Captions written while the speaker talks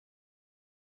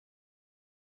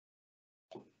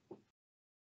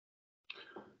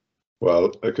Well,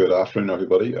 good afternoon,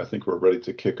 everybody. I think we're ready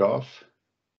to kick off.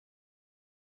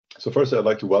 So first, I'd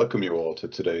like to welcome you all to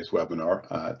today's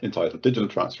webinar entitled Digital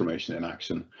Transformation in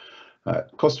Action,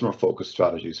 Customer-Focused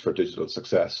Strategies for Digital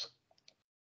Success.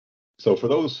 So for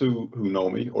those who know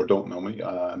me or don't know me,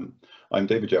 I'm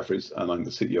David Jeffries, and I'm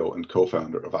the CEO and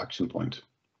co-founder of ActionPoint.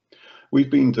 We've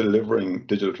been delivering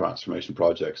digital transformation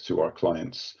projects to our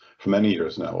clients for many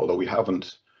years now, although we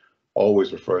haven't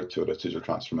always referred to it as digital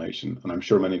transformation. And I'm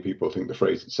sure many people think the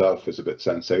phrase itself is a bit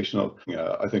sensational.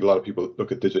 I think a lot of people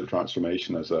look at digital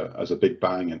transformation as a big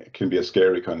bang, and it can be a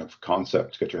scary kind of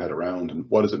concept to get your head around. And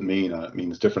what does it mean? And it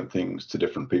means different things to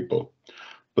different people.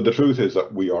 But the truth is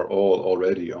that we are all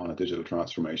already on a digital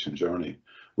transformation journey.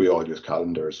 We all use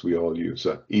calendars, we all use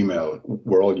email,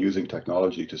 we're all using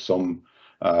technology to some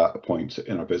point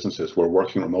in our businesses. We're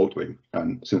working remotely,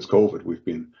 and since COVID, we've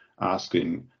been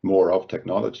asking more of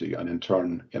technology, and in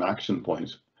turn, in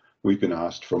ActionPoint, we've been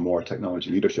asked for more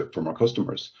technology leadership from our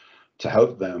customers to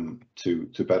help them to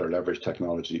better leverage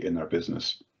technology in their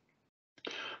business.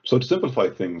 So to simplify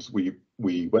things, we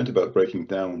went about breaking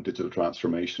down digital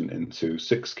transformation into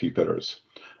 6 key pillars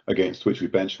against which we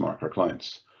benchmark our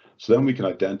clients. So then we can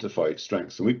identify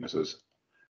strengths and weaknesses,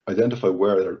 identify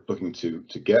where they're looking to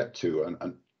get to,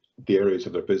 and the areas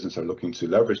of their business are looking to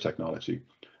leverage technology.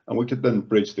 And we could then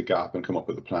bridge the gap and come up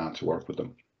with a plan to work with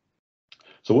them.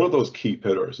 So one of those key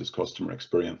pillars is customer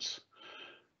experience,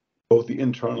 both the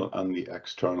internal and the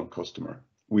external customer.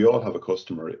 We all have a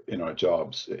customer in our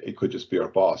jobs. It could just be our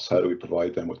boss. How do we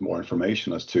provide them with more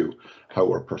information as to how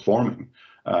we're performing?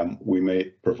 We may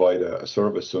provide a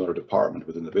service to another department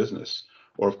within the business.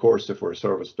 Or of course, if we're a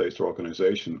service-based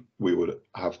organization, we would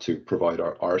have to provide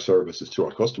our services to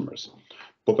our customers.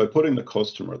 But by putting the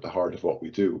customer at the heart of what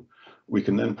we do, we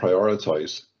can then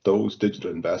prioritize those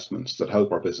digital investments that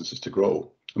help our businesses to grow.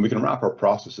 And we can wrap our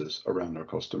processes around our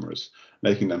customers,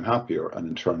 making them happier and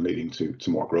in turn leading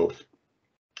to more growth.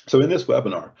 So in this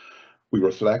webinar, we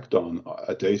reflect on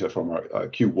data from our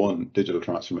Q1 Digital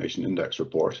Transformation Index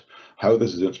report, how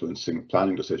this is influencing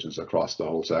planning decisions across the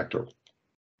whole sector.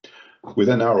 We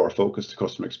then narrow our focus to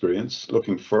customer experience,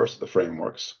 looking first at the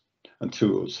frameworks and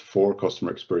tools for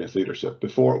customer experience leadership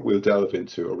before we'll delve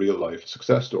into a real-life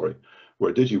success story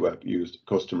where DigiWeb used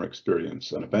customer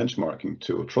experience and a benchmarking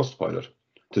tool, Trustpilot,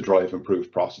 to drive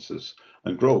improved processes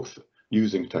and growth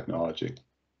using technology.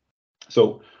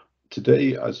 So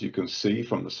today, as you can see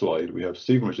from the slide, we have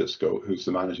Stephen Rajicko, who's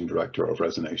the Managing Director of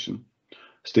Resonation.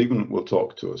 Stephen will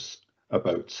talk to us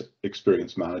about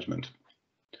experience management.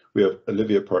 We have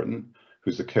Olivia Purton,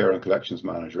 who's the Care and Collections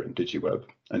Manager in DigiWeb,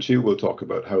 and she will talk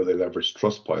about how they leverage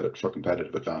Trustpilot for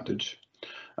competitive advantage.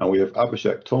 And we have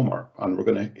Abhishek Tomar,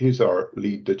 and he's our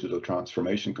lead digital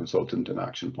transformation consultant in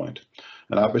ActionPoint.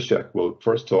 And Abhishek will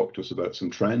first talk to us about some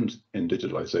trends in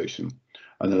digitalization.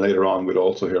 And then later on, we'll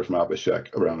also hear from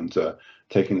Abhishek around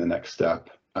taking the next step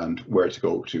and where to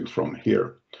go to from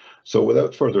here. So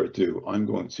without further ado, I'm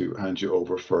going to hand you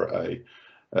over to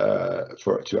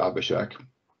Abhishek.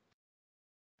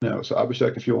 Now, so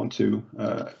Abhishek, if you want to.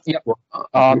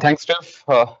 Thanks, Jeff.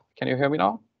 Can you hear me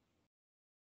now?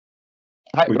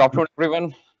 Hi, good afternoon,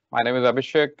 everyone. My name is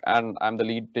Abhishek, and I'm the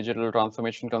lead digital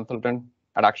transformation consultant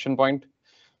at ActionPoint.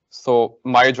 So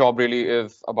my job really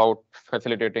is about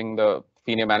facilitating the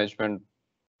senior management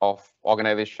of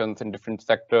organizations in different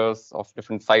sectors of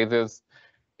different sizes.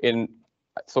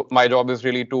 So my job is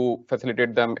really to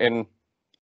facilitate them in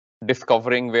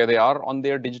discovering where they are on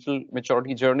their digital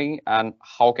maturity journey and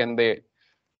how can they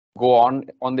go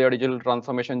on their digital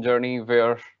transformation journey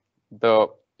where the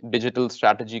digital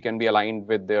strategy can be aligned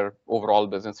with their overall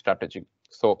business strategy.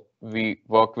 So we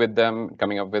work with them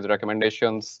coming up with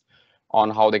recommendations on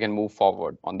how they can move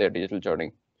forward on their digital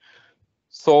journey.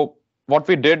 So what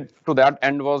we did to that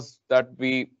end was that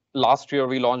last year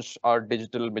we launched our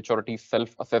digital maturity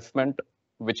self-assessment,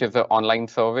 which is an online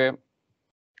survey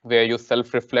where you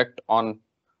self-reflect on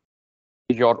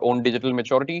your own digital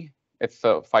maturity. It's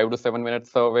a 5 to 7 minute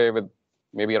survey with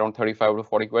maybe around 35 to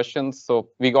 40 questions. So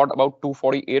we got about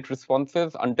 248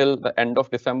 responses until the end of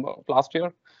December of last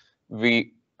year.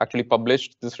 We actually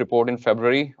published this report in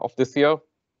February of this year.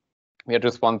 We had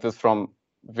responses from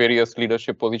various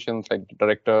leadership positions like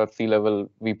director, C-level,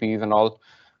 VPs and all.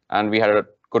 And we had a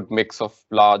good mix of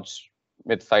large,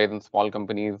 mid-size and small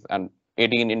companies, and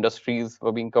 18 industries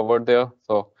were being covered there.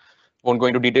 So won't go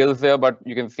into details there, but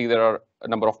you can see there are a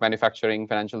number of manufacturing,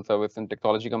 financial service and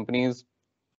technology companies.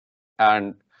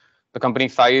 And the company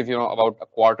size, about a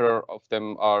quarter of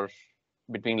them are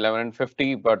between 11 and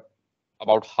 50, but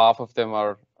about half of them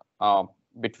are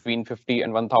between 50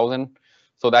 and 1,000.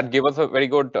 So that gave us a very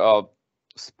good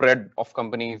spread of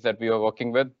companies that we are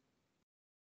working with.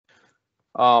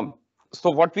 So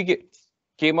what we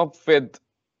came up with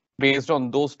based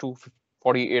on those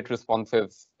 248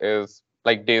 responses is,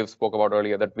 like Dave spoke about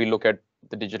earlier, that we look at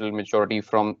the digital maturity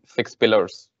from 6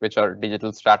 pillars, which are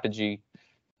digital strategy,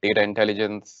 data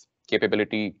intelligence,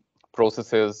 capability,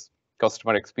 processes,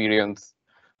 customer experience,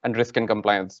 and risk and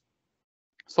compliance.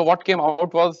 So what came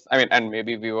out was, and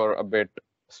maybe we were a bit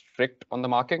strict on the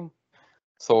marking.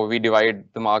 So we divide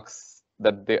the marks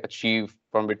that they achieve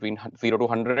from between 0 to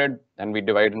 100, and we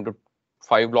divide into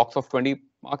 5 blocks of 20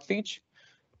 marks each.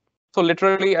 So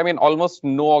literally, almost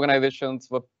no organizations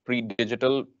were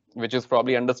pre-digital, which is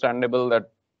probably understandable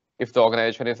that if the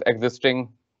organization is existing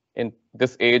in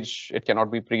this age, it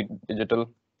cannot be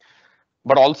pre-digital.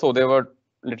 But also there were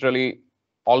literally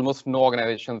almost no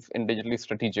organizations in digitally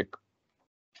strategic,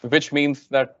 which means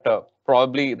that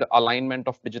probably the alignment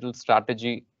of digital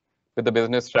strategy with the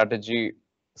business strategy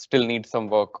still needs some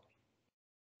work.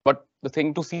 But the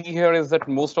thing to see here is that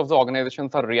most of the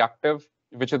organizations are reactive,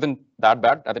 which isn't that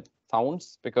bad as it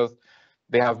sounds, because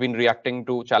they have been reacting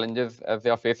to challenges as they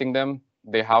are facing them.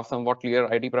 They have somewhat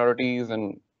clear IT priorities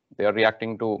and they are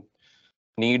reacting to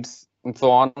needs and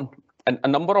so on. And a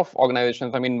number of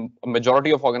organizations, a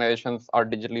majority of organizations are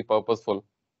digitally purposeful,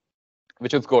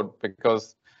 which is good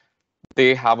because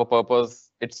they have a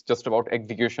purpose. It's just about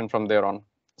execution from there on.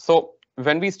 So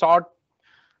when we start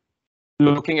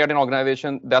looking at an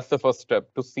organization, that's the first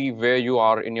step, to see where you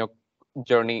are in your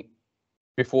journey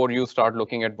before you start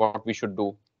looking at what we should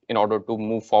do in order to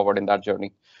move forward in that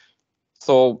journey.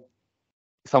 So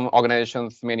some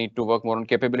organizations may need to work more on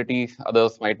capability,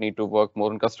 others might need to work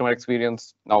more on customer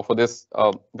experience. Now for this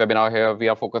webinar here, we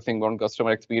are focusing more on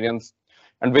customer experience,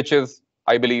 and which is,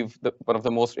 I believe, one of the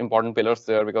most important pillars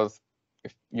there, because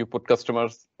if you put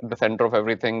customers at the center of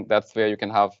everything, that's where you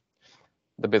can have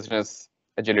the business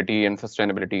agility and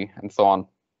sustainability and so on.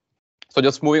 So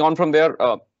just moving on from there,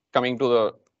 coming to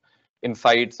the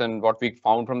insights and what we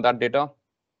found from that data.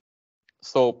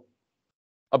 So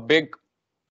a big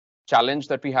challenge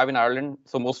that we have in Ireland,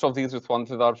 so most of these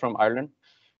responses are from Ireland,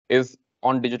 is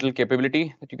on digital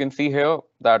capability. That you can see here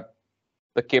that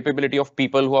the capability of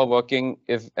people who are working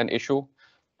is an issue.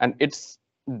 And it's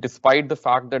despite the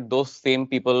fact that those same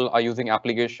people are using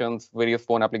applications, various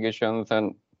phone applications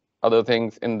and other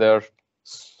things in their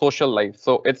social life.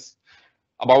 So it's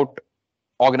about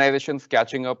organizations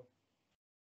catching up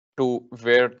to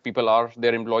where people are,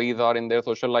 their employees are in their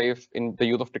social life, in the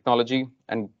use of technology,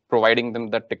 and providing them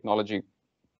that technology.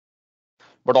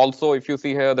 But also, if you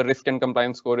see here, the risk and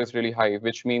compliance score is really high,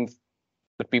 which means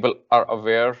that people are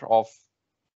aware of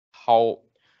how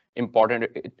important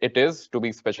it is to be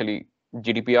especially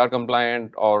GDPR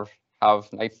compliant or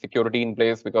have nice security in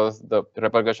place, because the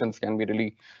repercussions can be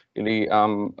really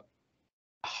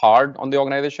hard on the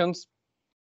organizations.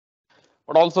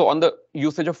 But also on the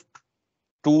usage of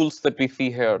tools that we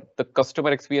see here, the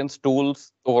customer experience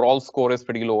tools overall score is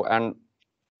pretty low, and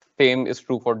same is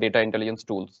true for data intelligence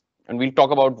tools. And we'll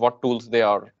talk about what tools they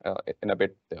are in a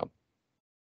bit there.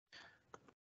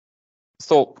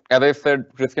 So as I said,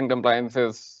 risk and compliance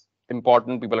is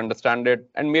important. People understand it,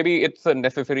 and maybe it's a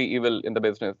necessary evil in the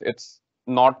business. It's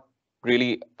not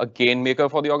really a gain maker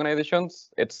for the organizations.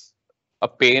 It's a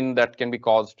pain that can be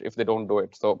caused if they don't do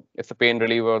it. So it's a pain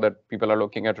reliever that people are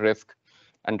looking at risk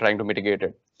and trying to mitigate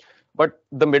it. But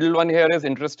the middle one here is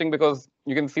interesting because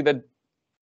you can see that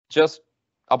just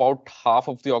about half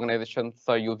of the organizations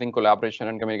are using collaboration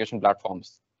and communication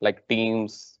platforms like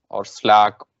Teams or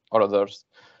Slack or others,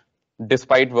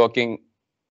 despite working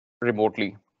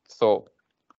remotely. So,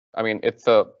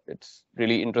 it's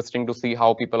really interesting to see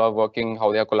how people are working,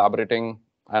 how they are collaborating,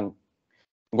 and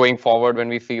going forward, when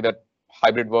we see that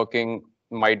hybrid working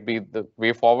might be the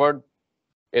way forward,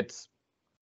 it's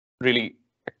really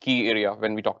a key area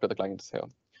when we talk to the clients here.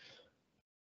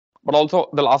 But also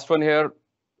the last one here,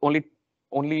 only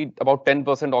about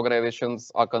 10%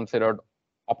 organizations are considered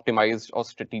optimized or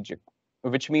strategic,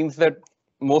 which means that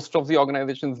most of the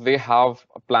organizations, they have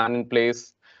a plan in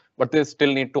place, but they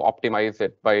still need to optimize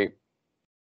it by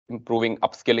improving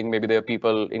upskilling maybe their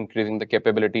people, increasing the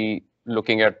capability,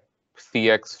 looking at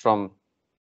CX from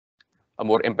a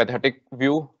more empathetic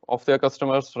view of their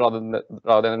customers rather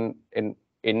than in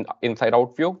inside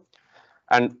out view.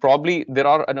 And probably there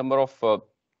are a number of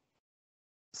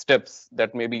steps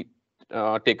that may be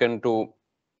taken to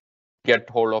get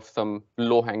hold of some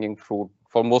low hanging fruit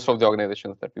for most of the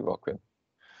organizations that we work with.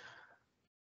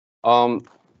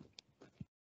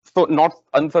 So not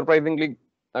unsurprisingly,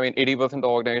 80% of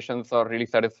organizations are really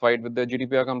satisfied with the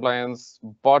GDPR compliance,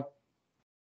 but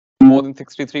more than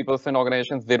 63%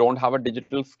 organizations, they don't have a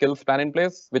digital skills plan in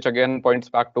place, which again points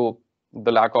back to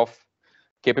the lack of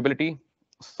capability.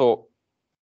 So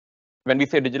when we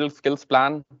say digital skills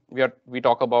plan, we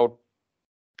talk about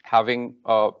having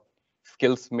a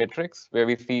skills matrix where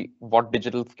we see what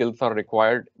digital skills are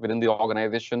required within the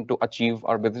organization to achieve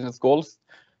our business goals.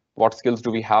 What skills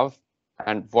do we have,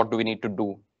 and what do we need to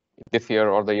do this year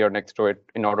or the year next to it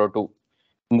in order to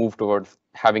move towards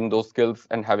having those skills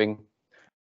and having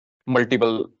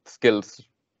multiple skills,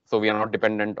 so we are not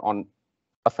dependent on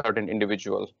a certain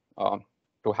individual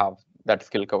to have that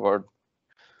skill covered.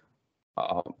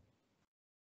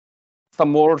 Some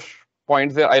more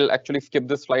points there. I'll actually skip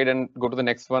this slide and go to the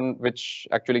next one, which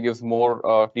actually gives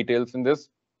more details in this.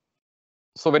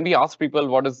 So when we ask people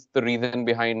what is the reason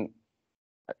behind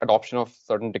adoption of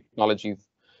certain technologies,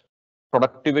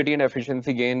 productivity and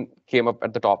efficiency gain came up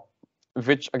at the top,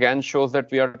 which again shows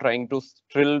that we are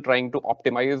still trying to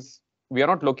optimize. We are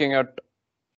not looking at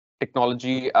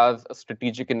technology as a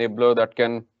strategic enabler that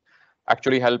can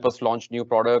actually help us launch new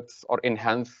products or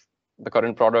enhance the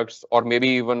current products, or maybe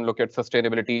even look at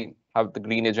sustainability, have the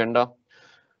green agenda.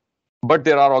 But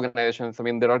there are organizations, I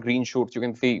mean, there are green shoots. You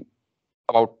can see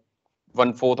about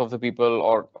 1/4 of the people,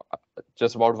 or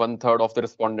just about 1/3 of the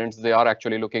respondents, they are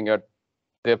actually looking at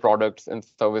their products and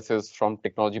services from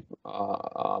technology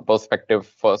perspective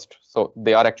first. So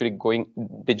they are actually going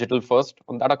digital first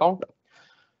on that account.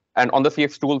 And on the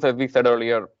CX tools, as we said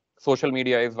earlier, social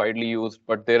media is widely used,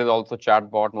 but there is also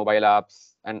chatbot, mobile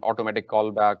apps, and automatic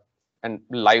callback and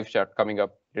live chat coming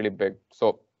up really big.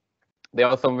 So they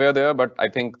are somewhere there, but I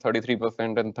think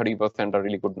 33% and 30% are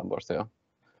really good numbers there.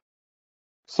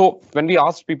 So when we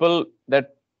asked people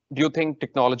that, do you think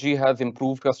technology has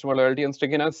improved customer loyalty and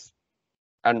stickiness?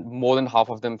 And more than half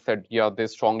of them said, yeah, they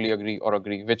strongly agree,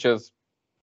 which is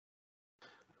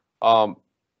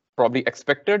probably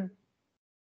expected.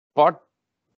 But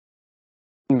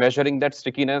measuring that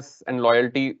stickiness and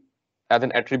loyalty as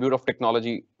an attribute of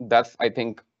technology, that's, I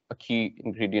think, a key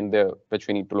ingredient there, which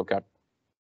we need to look at.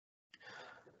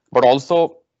 But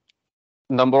also,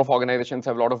 number of organizations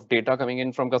have a lot of data coming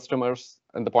in from customers.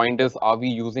 And the point is, are we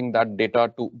using that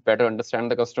data to better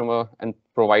understand the customer and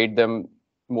provide them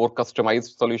more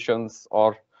customized solutions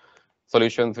or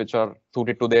solutions which are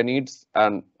suited to their needs?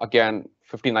 And again,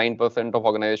 59% of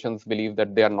organizations believe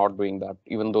that they are not doing that,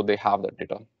 even though they have that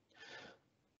data.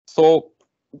 So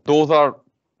those are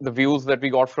the views that we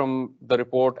got from the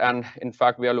report. And in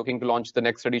fact, we are looking to launch the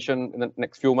next edition in the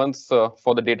next few months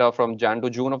for the data from Jan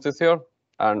to June of this year.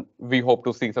 And we hope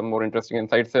to see some more interesting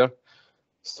insights there.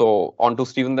 So on to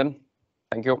Stephen then.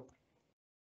 Thank you.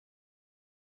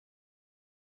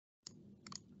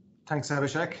 Thanks,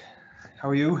 Abhishek. How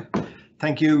are you?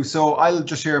 Thank you. So I'll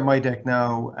just share my deck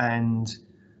now and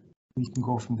we can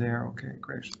go from there. Okay,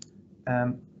 great.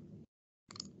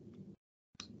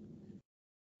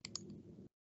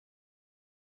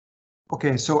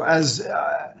 Okay, so as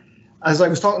I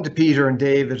was talking to Peter and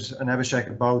David and Abhishek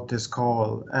about this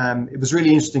call, it was really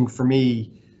interesting for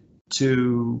me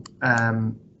to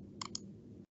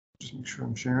just make sure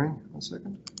I'm sharing. 1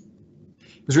 second.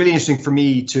 It was really interesting for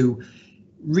me to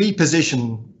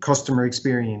reposition customer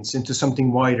experience into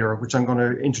something wider, which I'm going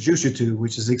to introduce you to,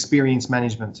 which is experience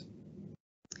management.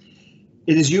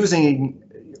 It is using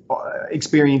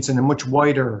experience in a much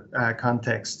wider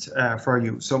context for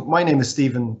you. So my name is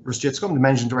Stephen Roscicko. I'm the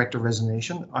Managing Director of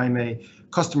Resonation. I'm a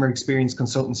customer experience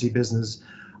consultancy business.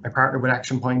 I partner with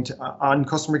ActionPoint on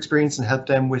customer experience and help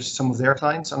them with some of their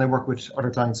clients, and I work with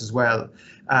other clients as well.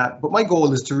 But my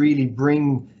goal is to really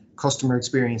bring customer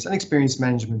experience and experience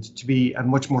management to be a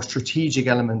much more strategic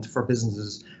element for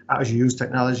businesses as you use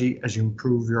technology, as you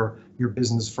improve your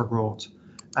business for growth.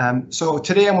 So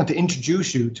today I want to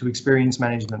introduce you to experience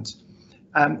management.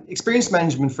 Experience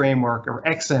management framework, or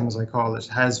XM as I call it,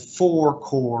 has 4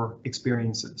 core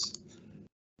experiences.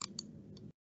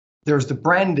 There's the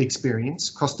brand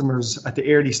experience, customers at the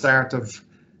early start of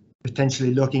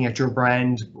potentially looking at your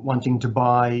brand, wanting to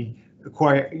buy,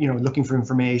 acquire, looking for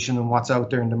information on what's out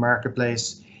there in the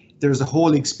marketplace. There's a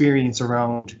whole experience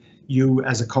around you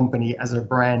as a company, as a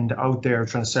brand out there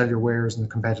trying to sell your wares in a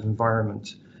competitive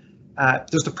environment.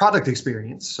 There's the product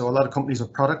experience. So a lot of companies are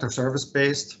product or service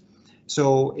based.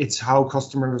 So it's how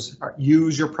customers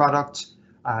use your product,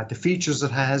 the features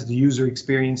it has, the user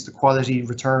experience, the quality,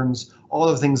 returns, all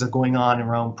of the things that are going on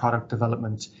around product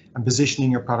development and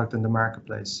positioning your product in the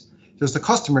marketplace. There's the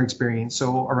customer experience,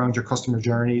 so around your customer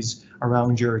journeys,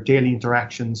 around your daily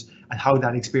interactions, and how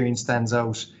that experience stands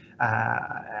out,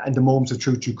 and the moments of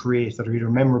truth you create that are either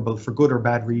memorable for good or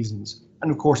bad reasons. And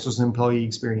of course, there's an employee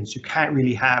experience. You can't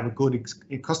really have a good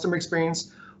customer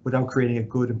experience without creating a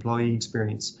good employee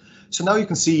experience. So now you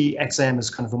can see XM as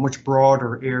kind of a much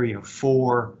broader area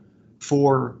for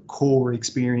 4 core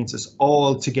experiences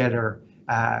all together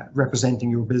representing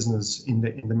your business in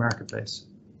the marketplace.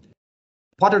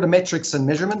 What are the metrics and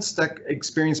measurements that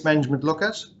experience management look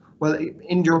at? Well,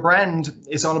 in your brand,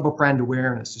 it's all about brand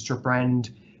awareness. It's your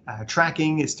brand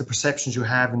tracking. It's the perceptions you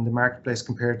have in the marketplace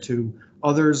compared to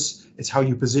others. It's how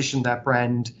you position that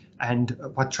brand and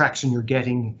what traction you're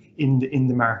getting in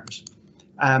the market.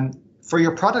 For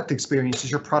your product experience,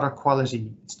 it's your product quality.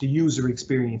 It's the user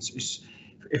experience.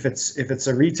 If it's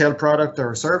a retail product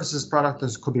or a services product, there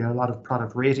could be a lot of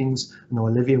product ratings. I know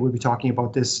Olivia will be talking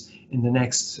about this in the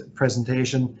next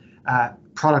presentation.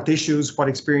 Product issues, what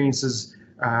experiences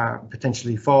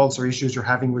potentially faults or issues you're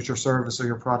having with your service or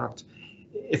your product.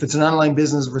 If it's an online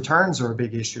business, returns are a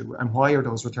big issue, and why are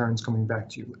those returns coming back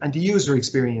to you? And the user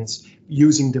experience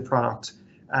using the product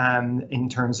in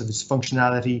terms of its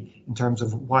functionality, in terms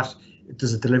of what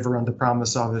does it deliver on the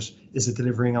promise of it? Is it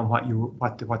delivering on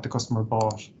what the customer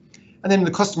bought? And then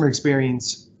the customer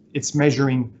experience, it's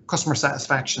measuring customer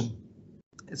satisfaction.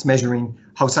 It's measuring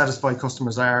how satisfied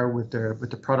customers are with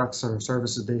the products or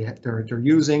services they're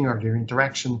using, or their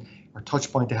interaction or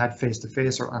touch point they had face to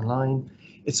face or online.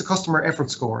 It's a customer effort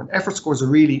score. And effort score is a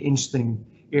really interesting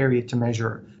area to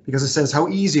measure because it says how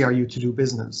easy are you to do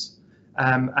business.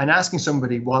 And asking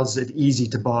somebody, was it easy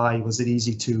to buy? Was it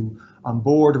easy to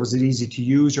onboard? Was it easy to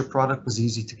use your product? Was it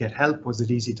easy to get help? Was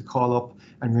it easy to call up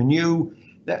and renew?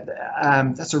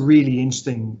 That's a really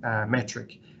interesting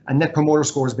metric. And Net Promoter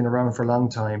Score has been around for a long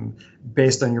time.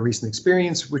 Based on your recent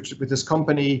experience with this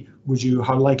company,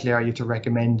 how likely are you to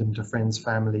recommend them to friends,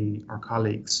 family, or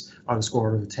colleagues on a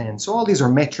score of 10? So all these are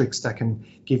metrics that can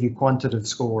give you quantitative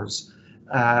scores.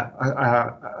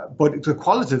 But the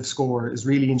qualitative score is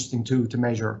really interesting too to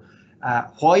measure.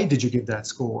 Why did you give that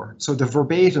score? So the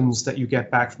verbatims that you get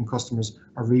back from customers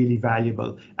are really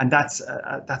valuable, and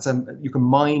you can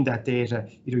mine that data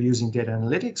either using data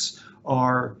analytics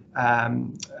or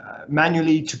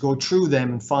manually to go through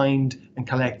them and find and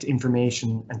collect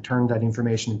information and turn that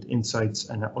information into insights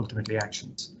and ultimately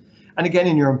actions. And again,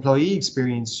 in your employee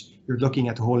experience, you're looking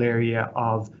at the whole area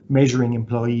of measuring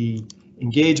employee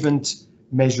engagement,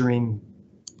 measuring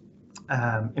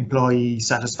employee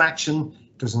satisfaction.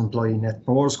 There's an employee Net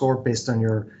Promoter Score based on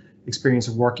your experience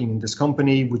of working in this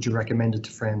company. Would you recommend it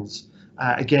to friends?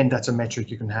 Again, that's a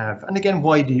metric you can have. And again,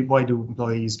 why do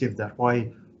employees give that?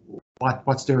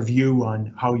 What's their view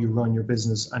on how you run your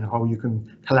business and how you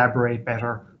can collaborate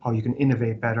better, how you can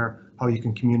innovate better, how you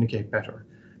can communicate better?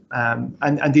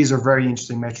 And these are very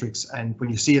interesting metrics. And when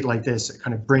you see it like this, it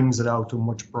kind of brings it out to a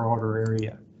much broader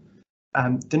area.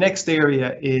 The next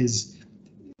area is,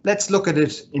 let's look at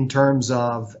it in terms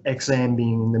of XM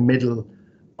being in the middle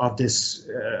of this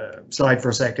slide for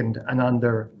a second. And on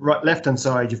the left-hand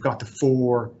side, you've got the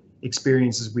 4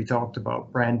 experiences we talked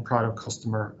about: brand, product,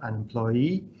 customer, and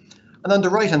employee. And on the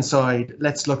right-hand side,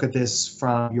 let's look at this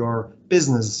from your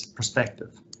business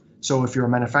perspective. So if you're a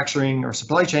manufacturing or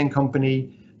supply chain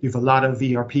company, you have a lot of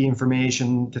ERP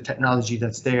information, the technology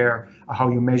that's there, how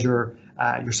you measure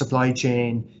your supply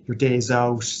chain, your days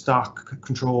out, stock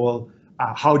control,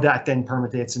 how that then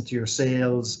permeates into your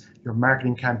sales, your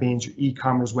marketing campaigns, your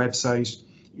e-commerce website,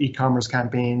 e-commerce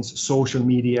campaigns, social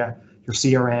media, your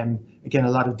CRM. Again,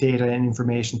 a lot of data and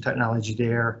information technology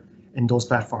there in those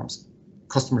platforms.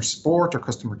 Customer support or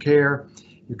customer care.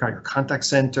 You've got your contact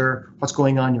center, what's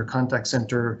going on in your contact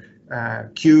center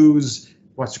queues,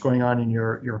 what's going on in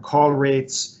your call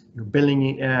rates, your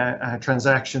billing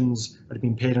transactions, are they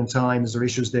being paid on time, is there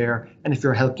issues there? And if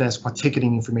you're a help desk, what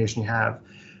ticketing information you have.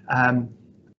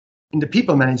 In the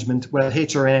people management, well,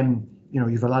 HRM, you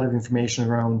have a lot of information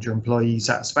around your employee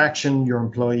satisfaction, your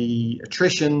employee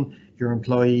attrition, your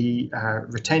employee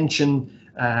retention.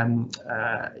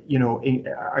 Are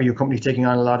your company taking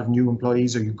on a lot of new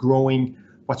employees? Are you growing?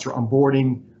 What's your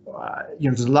onboarding?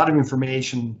 There's a lot of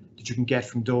information that you can get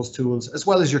from those tools, as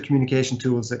well as your communication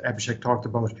tools that Abhishek talked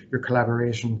about, your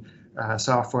collaboration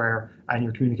software and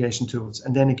your communication tools.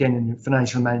 And then again, in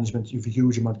financial management, you have a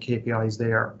huge amount of KPIs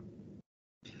there.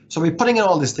 So by putting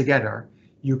all this together,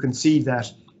 you can see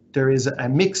that there is a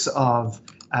mix of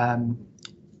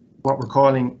what we're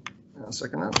calling,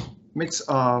 mix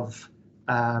of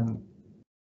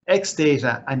X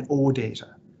data and O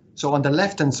data. So on the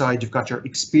left-hand side, you've got your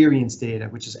experience data,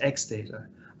 which is X data.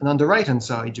 And on the right-hand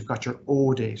side, you've got your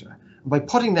O data. And by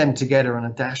putting them together on a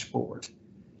dashboard,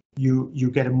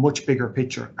 you get a much bigger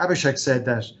picture. Abhishek said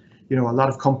that a lot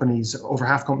of companies, over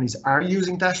half companies, are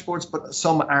using dashboards, but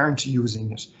some aren't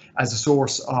using it as a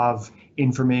source of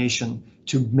information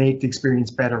to make the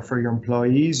experience better for your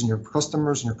employees and your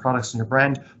customers and your products and your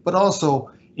brand, but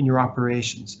also in your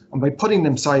operations. And by putting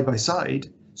them side by side,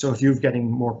 So if you're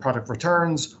getting more product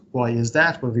returns, why is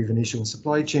that? Well, we have an issue in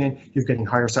supply chain. You're getting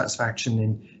higher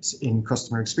satisfaction in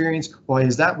customer experience. Why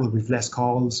is that? Well, we've less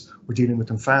calls. We're dealing with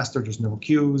them faster. There's no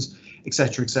queues,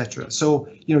 etc., etc. So,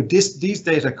 you know, these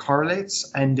data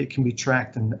correlates and it can be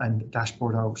tracked and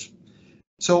dashboard out.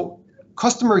 So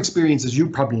customer experience, as you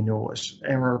probably know it,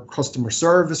 or customer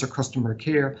service or customer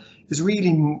care, is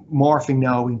really morphing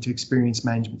now into experience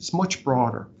management. It's much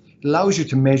broader. It allows you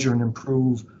to measure and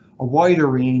improve a wider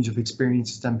range of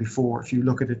experiences than before if you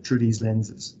look at it through these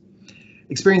lenses.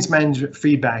 Experience management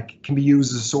feedback can be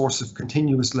used as a source of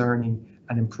continuous learning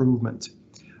and improvement.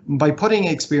 And by putting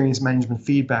experience management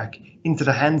feedback into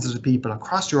the hands of the people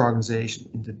across your organization,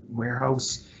 in the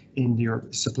warehouse, in your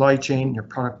supply chain, your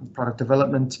product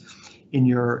development, in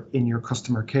your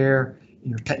customer care,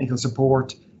 in your technical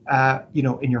support, you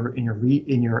know, in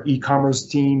your e-commerce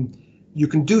team, you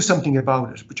can do something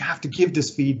about it, but you have to give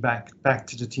this feedback back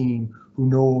to the team who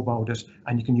know about it,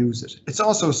 and you can use it. It's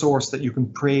also a source that you can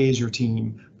praise your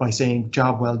team by saying,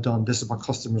 job well done, this is what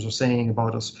customers are saying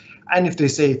about us. And if they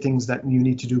say things that you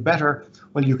need to do better,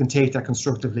 well, you can take that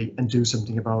constructively and do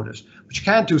something about it. But you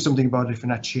can't do something about it if you're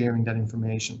not sharing that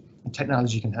information, and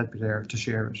technology can help you there to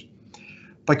share it.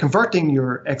 By converting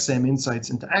your XM insights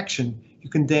into action, you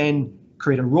can then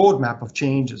create a roadmap of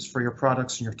changes for your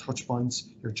products and your touch points,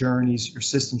 your journeys, your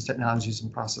systems, technologies,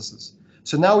 and processes.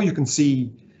 So now you can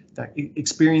see that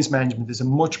experience management is a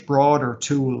much broader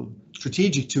tool,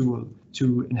 strategic tool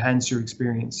to enhance your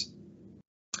experience.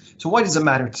 So why does it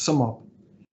matter? To sum up,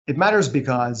 it matters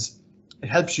because it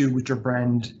helps you with your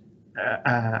brand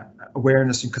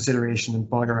awareness and consideration and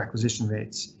buyer acquisition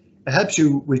rates. It helps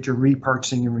you with your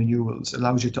repurchasing and renewals,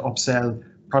 allows you to upsell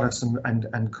products and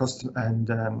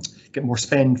get more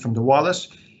spend from the wallet.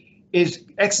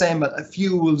 XM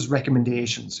fuels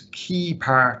recommendations. A key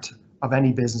part of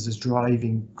any business is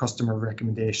driving customer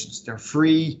recommendations. They're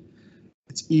free,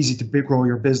 it's easy to grow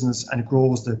your business, and it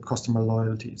grows the customer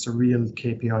loyalty. It's a real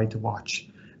KPI to watch.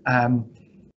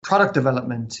 Product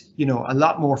development, you know, a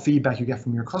lot more feedback you get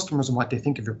from your customers and what they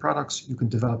think of your products. You can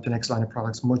develop the next line of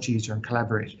products much easier and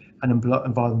collaborate and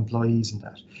involve employees in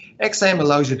that. XM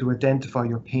allows you to identify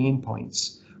your pain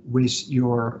points with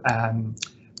your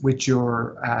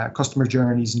customer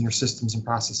journeys and your systems and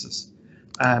processes.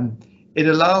 It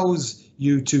allows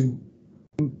you to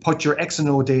put your X and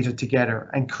O data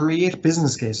together and create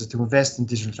business cases to invest in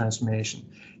digital transformation.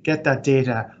 Get that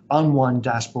data on one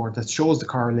dashboard that shows the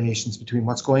correlations between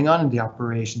what's going on in the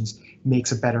operations,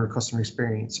 makes a better customer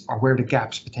experience, or where the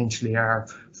gaps potentially are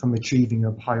from achieving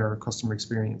a higher customer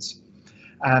experience.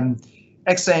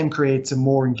 XM creates a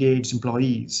more engaged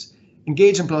employees.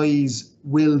 Engaged employees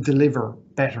will deliver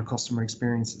better customer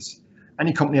experiences.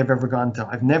 Any company I've ever gone to,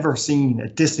 I've never seen a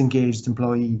disengaged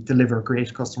employee deliver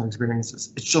great customer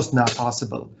experiences. It's just not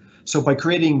possible. So by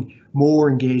creating more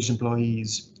engaged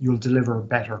employees, you'll deliver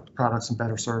better products and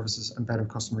better services and better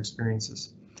customer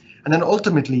experiences. And then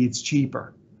ultimately, it's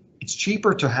cheaper. It's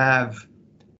cheaper to have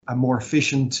a more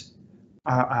efficient,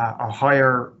 a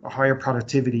higher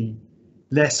productivity,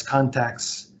 less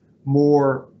contacts,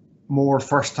 more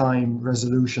first-time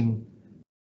resolution,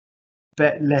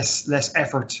 less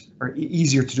effort, or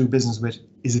easier to do business with,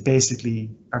 is basically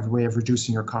a way of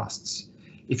reducing your costs.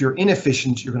 If you're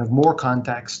inefficient, you're going to have more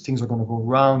contacts, things are going to go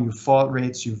wrong, you've fault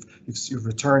rates, you've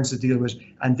returns to deal with,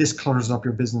 and this clutters up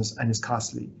your business and is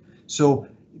costly. So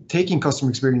taking customer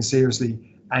experience seriously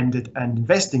and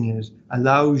investing in it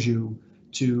allows you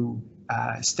to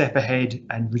step ahead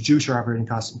and reduce your operating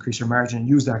costs, increase your margin, and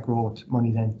use that growth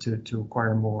money then to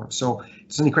acquire more. So if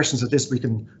there's any questions of this, we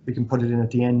can put it in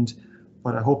at the end.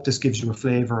 But I hope this gives you a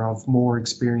flavour of more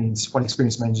experience, what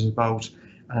experience management is about.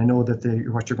 And I know that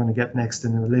what you're going to get next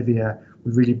in Olivia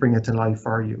will really bring it to life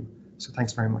for you. So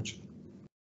thanks very much.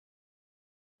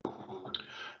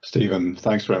 Stephen,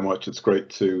 thanks very much. It's great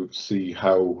to see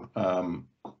how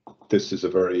this is a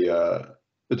very,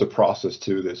 it's a process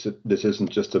to this. This isn't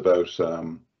just about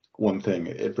one thing,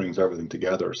 it brings everything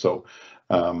together. So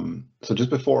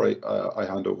just before I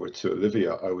hand over to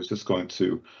Olivia, I was just going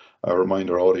to remind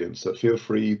our audience that feel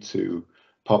free to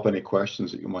pop any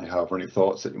questions that you might have or any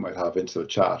thoughts that you might have into the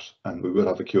chat, and we will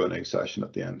have a Q&A session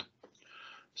at the end.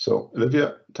 So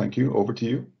Olivia, thank you. Over to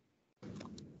you.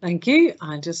 Thank you.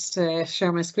 I'll just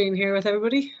share my screen here with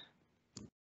everybody.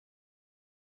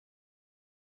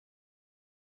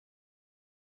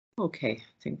 Okay,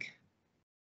 I think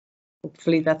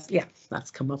hopefully that's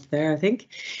come up there, I think.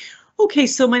 Okay,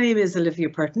 so my name is Olivia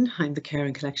Purton. I'm the Care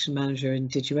and Collection Manager in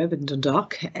DigiWeb in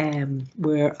Dundalk.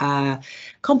 We're a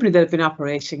company that have been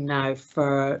operating now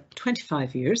for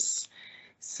 25 years.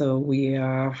 So we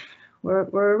are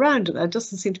we're around. It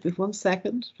doesn't seem to be 1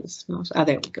 second. It's not.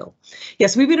 There we go.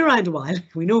 Yes, we've been around a while.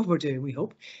 We know what we're doing, we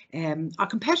hope. Our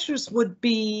competitors would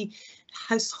be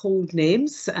household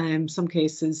names, some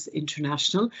cases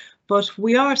international, but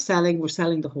we're selling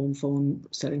the home phone,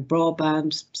 selling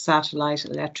broadband, satellite,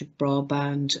 electric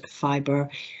broadband, fibre.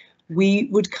 We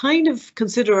would kind of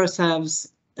consider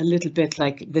ourselves a little bit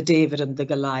like the David and the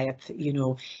Goliath, you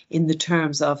know, in the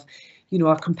terms of, you know,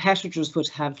 our competitors would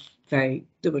have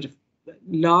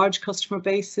large customer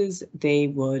bases. They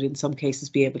would, in some cases,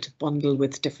 be able to bundle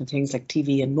with different things like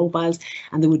TV and mobiles,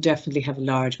 and they would definitely have a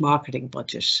large marketing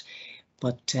budget.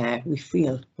 But we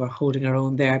feel we're holding our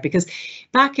own there, because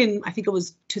back in, I think it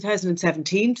was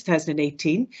 2017,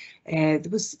 2018, there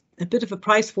was a bit of a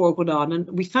price war going on, and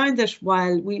we found that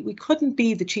while we couldn't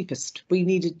be the cheapest, we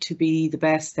needed to be the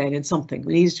best then in something.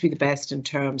 We needed to be the best in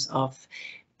terms of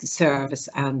the service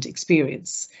and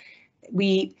experience.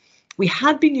 We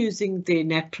had been using the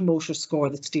Net Promoter Score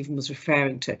that Stephen was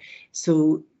referring to.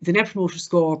 So the Net Promoter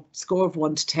Score of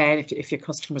 1 to 10, if your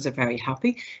customers are very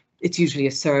happy. It's usually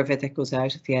a survey that goes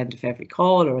out at the end of every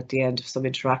call or at the end of some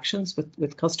interactions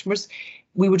with customers.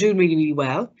 We were doing really, really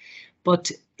well,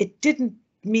 but it didn't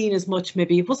mean as much.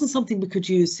 Maybe it wasn't something we could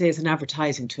use, say, as an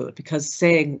advertising tool, because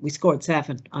saying we scored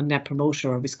 7 on Net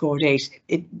Promoter or we scored 8,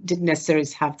 it didn't necessarily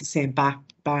have the same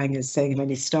bang as saying how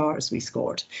many stars we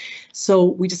scored. So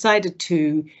we decided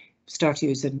to start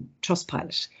using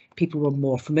Trustpilot. People were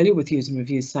more familiar with using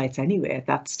review sites anyway at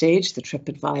that stage, the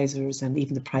TripAdvisors and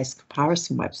even the price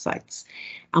comparison websites.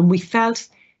 And we felt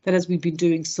that as we've been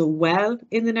doing so well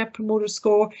in the Net Promoter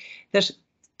Score, that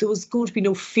there was going to be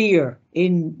no fear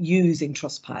in using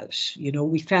Trustpilot. You know,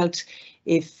 we felt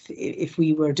if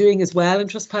we were doing as well in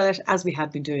Trustpilot as we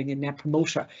had been doing in Net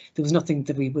Promoter, there was nothing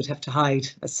that we would have to hide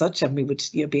as such, and we would,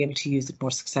 you know, be able to use it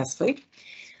more successfully.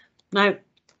 Now,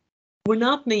 we're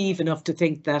not naive enough to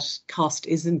think that cost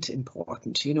isn't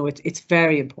important. You know, it's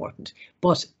very important,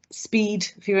 but speed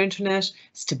for your internet,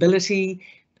 stability,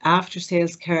 after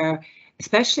sales care,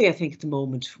 especially I think at the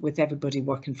moment with everybody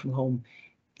working from home,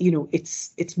 you know,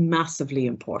 it's massively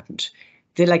important.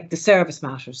 The service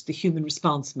matters, the human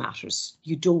response matters.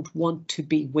 You don't want to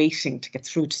be waiting to get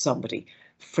through to somebody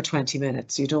for 20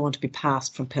 minutes. You don't want to be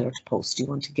passed from pillar to post. You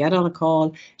want to get on a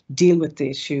call, deal with the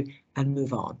issue and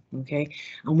move on. Okay.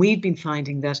 And we've been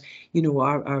finding that, you know,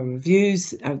 our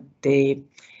reviews, they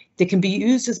can be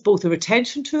used as both a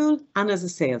retention tool and as a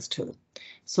sales tool.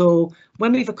 So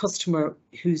when we have a customer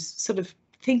who's sort of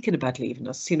thinking about leaving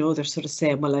us, you know, they're sort of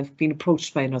saying, well, I've been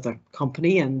approached by another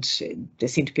company and they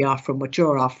seem to be offering what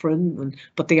you're offering,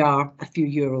 but they are a few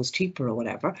euros cheaper or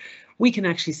whatever. We can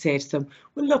actually say to them,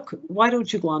 well, look, why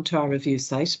don't you go onto our review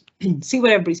site, see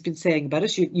what everybody's been saying about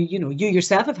us. You know, you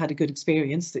yourself have had a good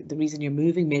experience. The reason you're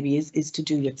moving maybe is to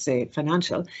do with, say,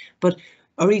 financial, but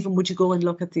or even would you go and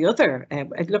look at the other,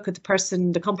 look at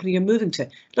the company you're moving to,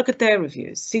 look at their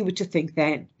reviews, see what you think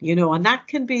then, you know, and that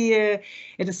can be a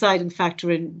deciding factor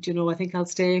in, you know, I think I'll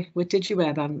stay with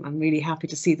DigiWeb. I'm really happy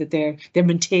to see that they're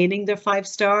maintaining their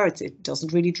 5-star. It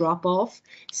doesn't really drop off.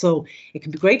 So it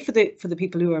can be great for the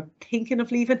people who are thinking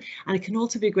of leaving, and it can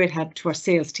also be a great help to our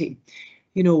sales team.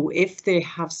 You know, if they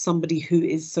have somebody who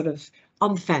is sort of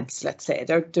on the fence, let's say,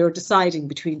 they're deciding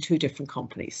between 2 different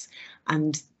companies.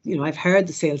 And, you know, I've heard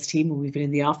the sales team when we've been in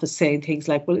the office saying things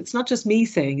like, well, it's not just me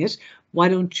saying it. Why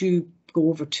don't you go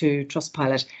over to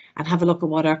Trustpilot and have a look at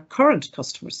what our current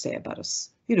customers say about us?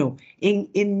 You know,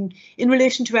 in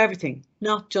relation to everything,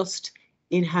 not just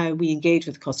in how we engage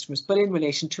with customers, but in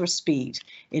relation to our speed,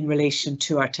 in relation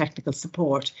to our technical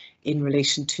support, in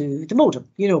relation to the modem.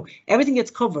 You know, everything gets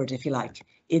covered, if you like,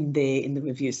 in the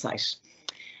review site.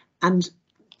 And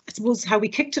I suppose how we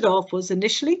kicked it off was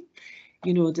initially,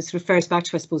 you know, this refers back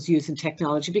to, I suppose, using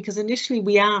technology, because initially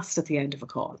we asked at the end of a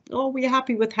call, oh, were you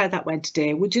happy with how that went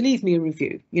today? Would you leave me a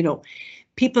review? You know,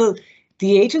 people,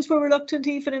 the agents were reluctant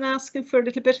even in asking for a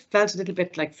little bit, felt a little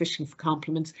bit like fishing for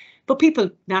compliments. But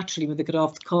people naturally, when they got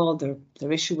off the call,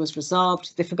 their issue was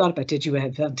resolved. They forgot about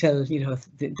DigiWeb until, you know,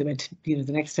 they went, you know,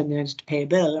 the next time they went to pay a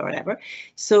bill or whatever.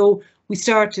 So we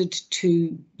started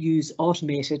to use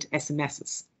automated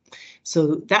SMSs.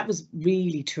 So that was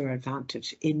really to our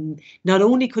advantage. In not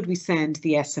only could we send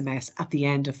the SMS at the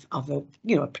end of a,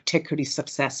 you know, a particularly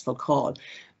successful call,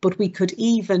 but we could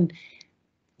even,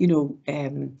 you know,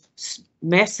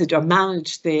 message or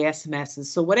manage the SMSs.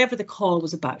 So whatever the call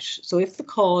was about. So if the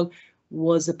call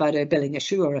was about a billing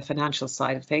issue or a financial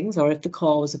side of things, or if the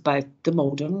call was about the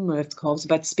modem, or if the call was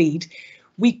about speed,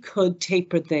 we could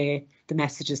taper the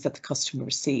messages that the customer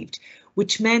received,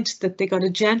 which meant that they got a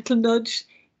gentle nudge,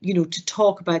 you know, to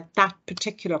talk about that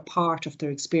particular part of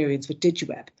their experience with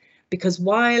DigiWeb. Because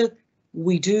while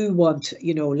we do want,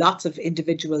 you know, lots of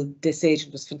individual, this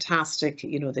agent was fantastic,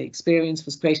 you know, the experience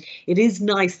was great. It is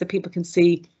nice that people can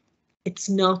see it's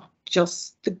not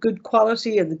just the good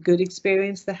quality and the good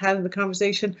experience they had in the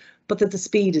conversation, but that the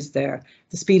speed is there.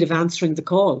 The speed of answering the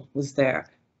call was there.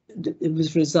 It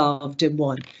was resolved in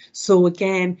one. So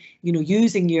again, you know,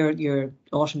 using your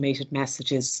automated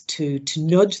messages to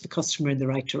nudge the customer in the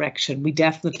right direction, we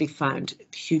definitely found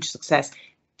huge success.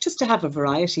 Just to have a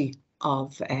variety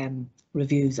of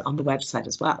reviews on the website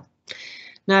as well.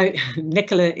 Now,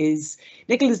 Nicola is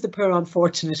the poor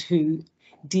unfortunate who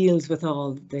deals with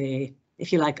all the,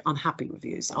 if you like, unhappy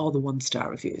reviews, all the 1-star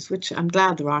reviews, which I'm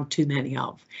glad there aren't too many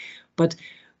of. But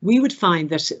we would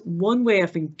find that one way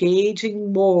of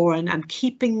engaging more and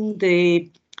keeping the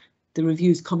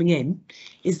reviews coming in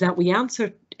is that we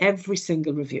answer every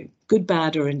single review, good,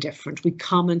 bad or indifferent. We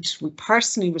comment, we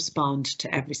personally respond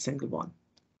to every single one.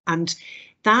 And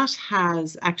that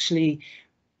has actually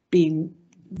been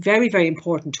very, very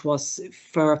important to us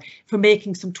for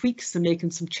making some tweaks and making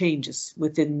some changes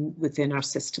within our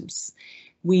systems.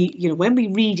 We, you know, when we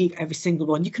read every single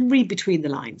one, you can read between the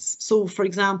lines. So, for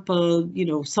example, you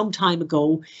know, some time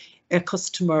ago, a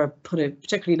customer put a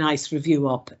particularly nice review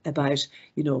up about,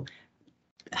 you know,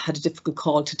 had a difficult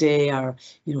call today, or,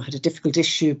 you know, had a difficult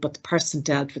issue, but the person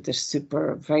dealt with it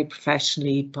very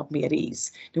professionally, put me at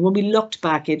ease. Now, when we looked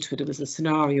back into it, it was a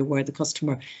scenario where the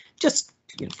customer just,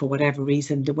 you know, for whatever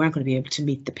reason, they weren't going to be able to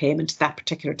meet the payment that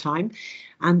particular time.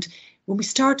 And when we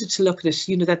started to look at it,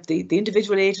 you know, that the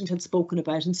individual agent had spoken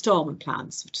about instalment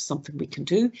plans, which is something we can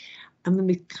do. And then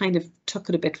we kind of took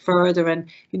it a bit further, and,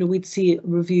 you know, we'd see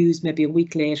reviews maybe a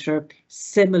week later,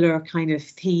 similar kind of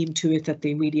theme to it, that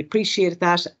they really appreciated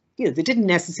that. You know, they didn't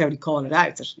necessarily call it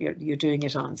out that you're doing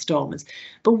it on installments,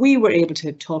 but we were able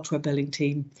to talk to our billing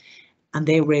team, and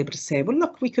they were able to say, well,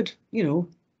 look, we could, you know,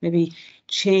 maybe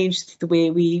change the way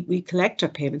we collect our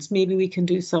payments. Maybe we can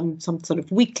do some sort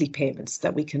of weekly payments,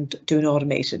 that we can do an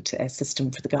automated system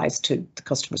for the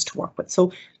customers to work with.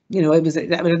 So, you know,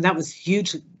 that was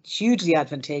hugely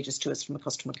advantageous to us from a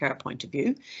customer care point of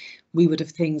view. We would have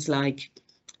things like,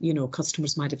 you know,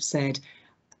 customers might have said,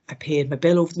 I paid my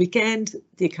bill over the weekend,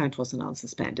 the account wasn't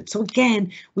unsuspended. So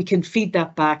again, we can feed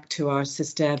that back to our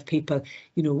SysDev people.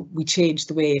 You know, we changed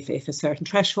the way, if a certain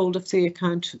threshold of the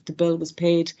account, the bill was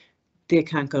paid, the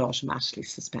account got automatically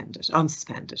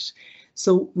unsuspended.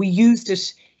 So we used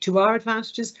it to our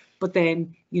advantages, but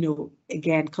then, you know,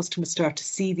 again, customers start to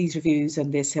see these reviews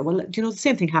and they say, well, you know, the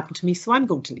same thing happened to me, so I'm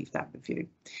going to leave that review.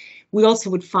 We also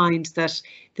would find that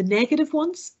the negative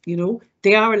ones, you know,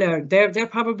 they're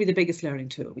probably the biggest learning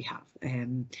tool we have.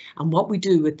 And what we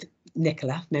do with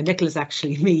Nicola, now Nicola's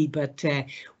actually me, but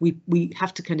we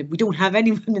have to we don't have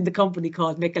anyone in the company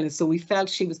called Nicola, so we felt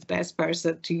she was the best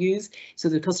person to use. So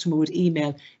the customer would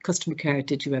email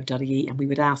customercare@digiweb.ie, and we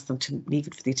would ask them to leave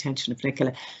it for the attention of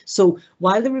Nicola. So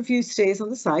while the review stays on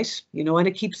the site, you know, and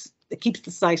it keeps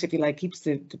the site, if you like, keeps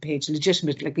the page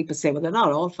legitimate. Like people say, well, they're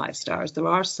not all 5 stars. There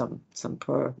are some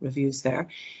poor reviews there.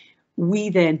 We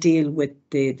then deal with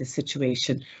the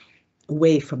situation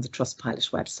away from the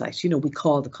Trustpilot website. You know, we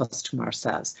call the customer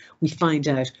ourselves. We find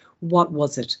out what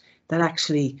was it that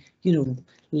actually, you know,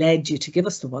 led you to give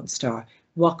us the 1 star.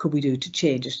 What could we do to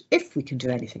change it, if we can do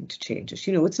anything to change it?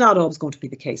 You know, it's not always going to be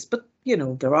the case, but, you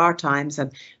know, there are times,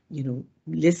 and, you know,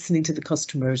 listening to the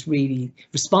customers, really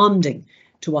responding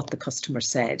to what the customer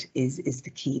said is the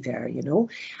key there, you know.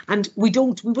 And we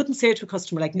wouldn't say to a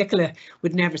customer, like Nicola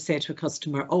would never say to a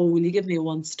customer, oh, will you give me a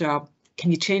 1 star? Can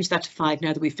you change that to 5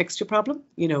 now that we've fixed your problem?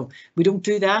 You know, we don't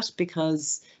do that,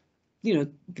 because, you know,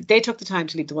 they took the time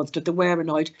to leave the 1 star. They were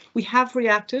annoyed. We have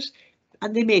reacted,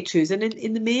 and they may choose, and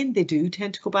in the main they do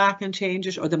tend to go back and change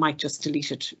it, or they might just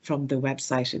delete it from the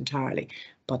website entirely.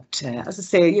 But as I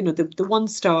say, you know, the 1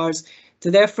 stars,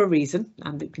 they're there for a reason,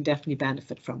 and they can definitely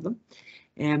benefit from them.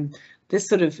 This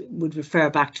sort of would refer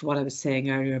back to what I was saying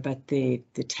earlier about the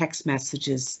text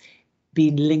messages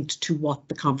being linked to what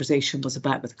the conversation was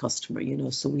about with the customer, you know.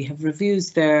 So we have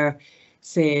reviews there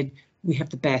saying we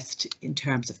have the best in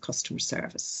terms of customer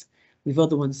service. We've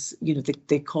other ones, you know,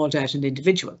 they called out an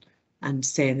individual and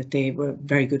saying that they were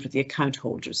very good with the account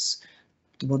holders.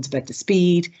 The ones about the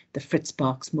speed, the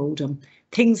Fritzbox modem,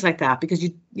 things like that, because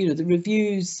you know, the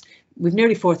reviews, we've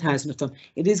nearly 4,000 of them.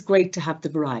 It is great to have the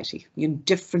variety. You know,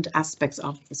 different aspects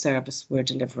of the service we're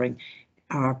delivering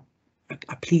are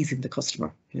pleasing the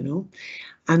customer, you know.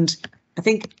 And I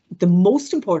think the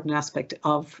most important aspect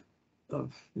of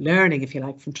learning, if you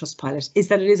like, from Trustpilot is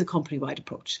that it is a company-wide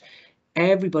approach.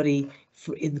 Everybody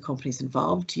in the company is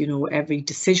involved. You know, every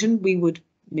decision we would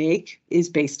make is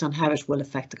based on how it will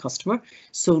affect the customer.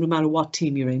 So no matter what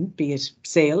team you're in, be it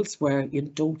sales, where you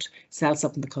don't sell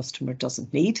something the customer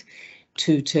doesn't need,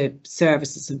 to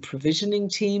services and provisioning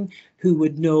team who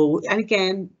would know, and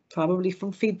again, probably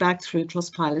from feedback through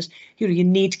Trustpilot, you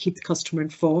need to keep the customer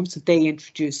informed. So they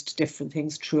introduced different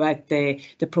things throughout the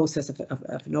process of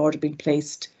an order being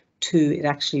placed to it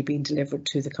actually being delivered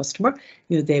to the customer.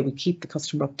 They would keep the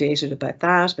customer updated about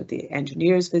that, about the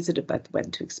engineers visit, about when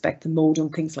to expect the modem,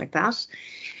 things like that.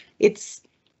 It's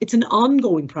an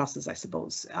ongoing process, I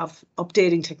suppose, of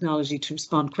updating technology to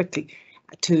respond quickly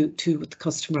to what the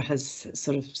customer has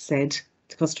sort of said,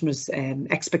 the customer's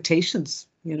expectations.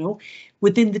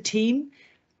 Within the team,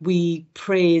 we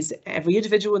praise every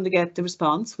individual when they get the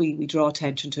response. We draw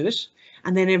attention to it,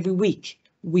 and then every week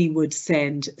we would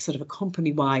send sort of a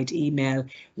company-wide email.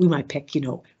 We might pick,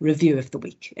 review of the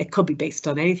week. It could be based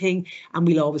on anything, and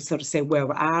we'll always sort of say where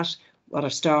we're at, what our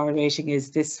star rating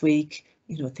is this week,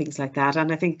 things like that.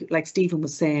 And I think, like Stephen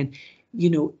was saying,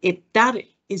 that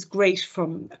is great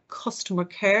from a customer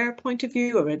care point of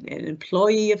view or an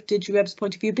employee of DigiWeb's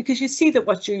point of view, because you see that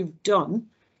what you've done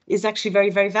is actually very,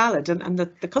 very valid, and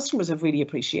that the customers have really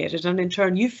appreciated, and in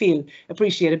turn you feel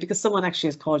appreciated because someone actually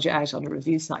has called you out on a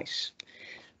review site.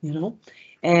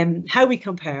 How we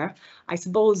compare, I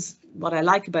suppose what I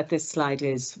like about this slide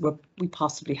is we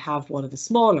possibly have one of the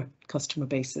smaller customer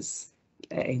bases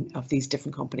of these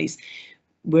different companies.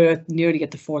 We're nearly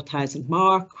at the 4,000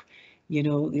 mark.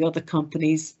 The other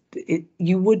companies,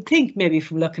 you would think maybe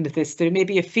from looking at this, there may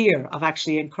be a fear of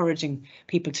actually encouraging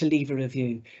people to leave a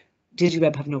review.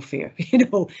 DigiWeb have no fear.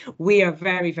 We are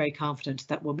very, very confident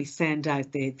that when we send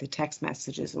out the text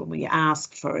messages, when we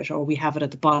ask for it, or we have it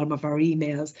at the bottom of our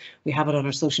emails, we have it on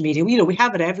our social media, we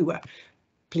have it everywhere.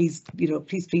 Please,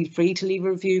 please feel free to leave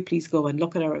a review. Please go and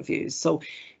look at our reviews. So,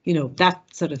 that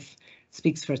sort of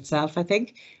speaks for itself, I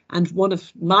think. And one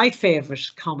of my favorite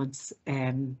comments,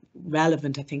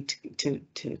 relevant, I think,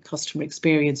 to customer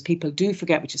experience, people do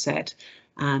forget what you said,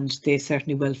 and they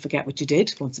certainly will forget what you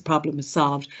did once the problem is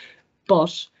solved,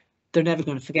 but they're never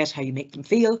going to forget how you make them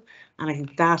feel. And I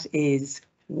think that is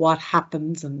what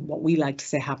happens, and what we like to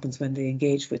say happens when they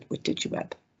engage with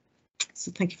DigiWeb.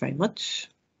 So thank you very much.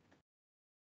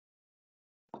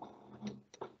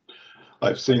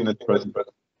 I've seen it present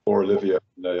before, Olivia.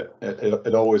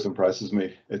 It always impresses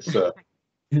me. It's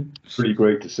pretty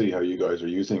great to see how you guys are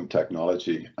using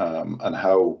technology, and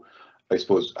how, I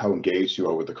suppose, how engaged you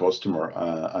are with the customer,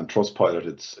 and Trustpilot.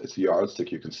 It's a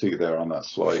yardstick you can see there on that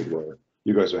slide where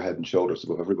you guys are head and shoulders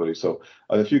above everybody. So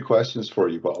I have a few questions for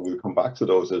you, but we'll come back to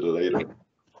those a little later.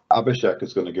 Abhishek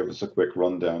is going to give us a quick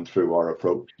rundown through our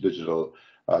approach to digital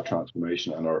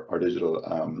transformation and our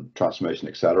digital transformation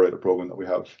accelerator program that we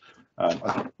have.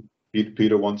 I think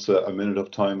Peter wants a minute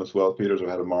of time as well. Peter's our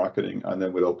head of marketing, and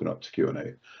then we'll open up to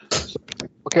Q&A. So,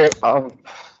 okay.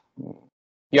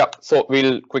 Yeah, so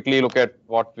we'll quickly look at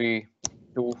what we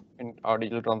do in our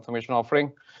digital transformation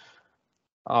offering.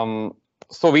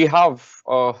 So we have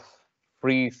a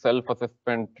free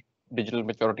self-assessment digital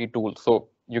maturity tool. So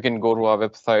you can go to our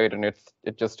website, and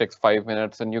it just takes 5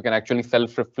 minutes, and you can actually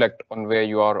self-reflect on where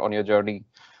you are on your journey.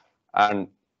 And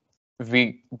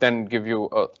we then give you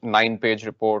a 9-page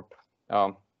report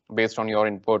based on your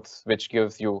inputs, which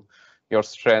gives you your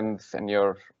strengths and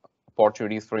your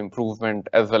opportunities for improvement,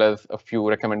 as well as a few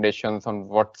recommendations on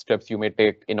what steps you may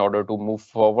take in order to move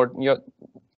forward in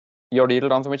your digital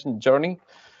transformation journey.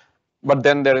 But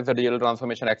then there is a digital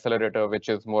transformation accelerator, which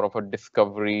is more of a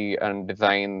discovery and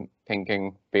design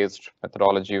thinking based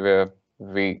methodology, where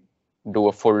we do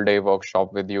a full day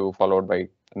workshop with you, followed by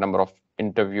a number of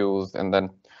interviews, and then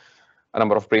a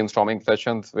number of brainstorming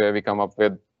sessions where we come up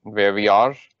with where we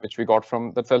are, which we got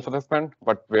from the self-assessment,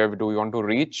 but where do we want to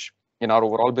reach in our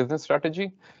overall business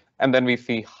strategy. And then we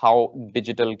see how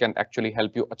digital can actually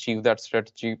help you achieve that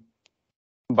strategy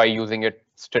by using it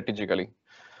strategically.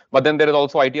 But then there is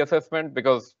also IT assessment,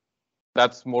 because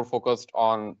that's more focused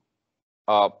on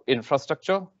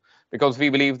infrastructure, because we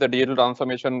believe that digital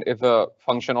transformation is a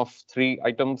function of 3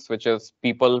 items, which is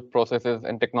people, processes,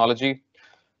 and technology.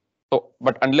 So,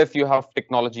 but unless you have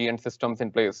technology and systems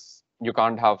in place, you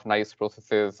can't have nice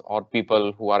processes or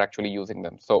people who are actually using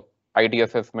them. So IT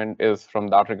assessment is from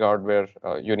that regard, where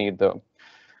you need the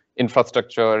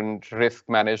infrastructure and risk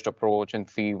managed approach and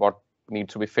see what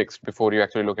needs to be fixed before you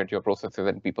actually look at your processes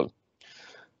and people.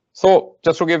 So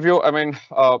just to give you,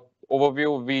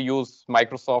 overview, we use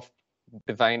Microsoft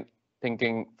design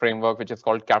thinking framework, which is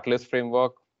called Catalyst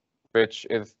framework, which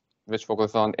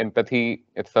focuses on empathy.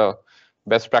 It's a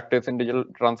best practice in digital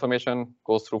transformation,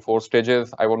 goes through 4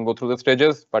 stages. I won't go through the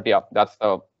stages, but yeah, that's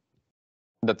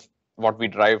what we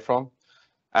drive from.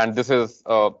 And this is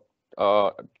a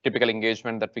typical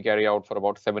engagement that we carry out for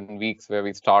about 7 weeks, where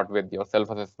we start with your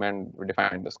self-assessment, we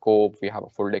define the scope, we have a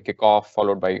full day kickoff,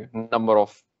 followed by a number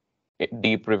of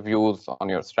deep reviews on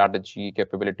your strategy,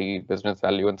 capability, business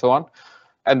value, and so on.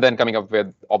 And then coming up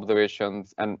with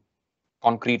observations and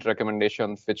concrete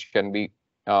recommendations, which can be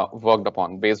worked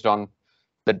upon based on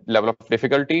the level of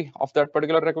difficulty of that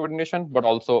particular recommendation, but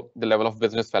also the level of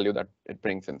business value that it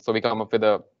brings in. So we come up with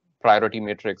a priority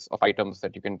matrix of items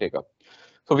that you can take up.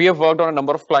 So we have worked on a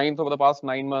number of clients over the past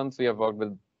 9 months. We have worked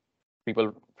with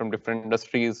people from different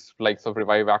industries, likes of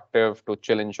Revive Active to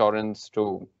Chill Insurance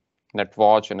to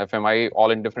NetWatch and FMI,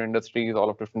 all in different industries, all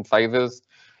of different sizes,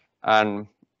 and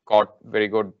got very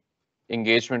good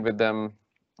engagement with them.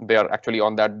 They are actually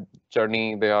on that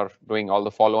journey. They are doing all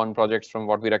the follow-on projects from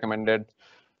what we recommended.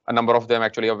 A number of them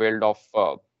actually availed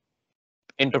of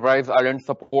Enterprise Ireland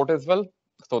support as well.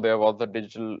 So there was a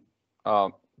digital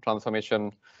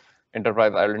transformation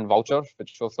Enterprise Ireland voucher,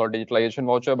 which was called digitalization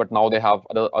voucher, but now they have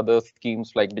other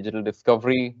schemes like digital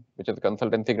discovery, which is a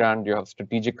consultancy grant. You have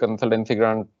strategic consultancy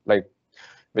grant,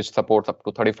 which supports up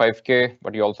to 35K,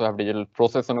 but you also have digital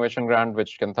process innovation grant,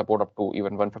 which can support up to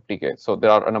even 150K. So there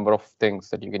are a number of things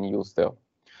that you can use there.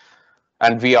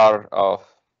 And we are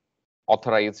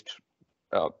authorized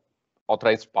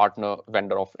partner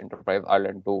vendor of Enterprise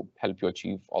Ireland to help you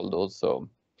achieve all those,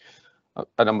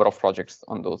 a number of projects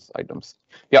on those items.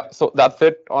 Yeah, so that's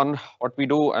it on what we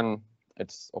do, and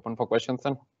it's open for questions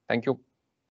then. Thank you.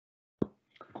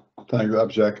 Thank you,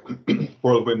 Abhishek.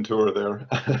 Whirlwind tour there.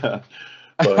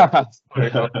 But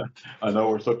I know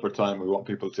we're stuck for time. We want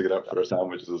people to get out for their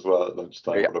sandwiches as well at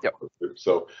lunchtime.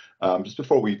 So just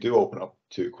before we do open up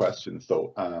to questions,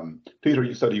 though, Peter,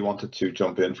 you said you wanted to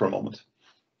jump in for a moment.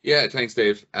 Yeah, thanks,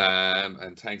 Dave,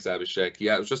 and thanks, Abhishek.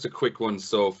 Yeah, it was just a quick one.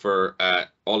 So for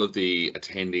all of the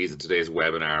attendees of today's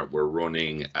webinar, we're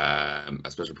running a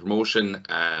special promotion.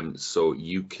 So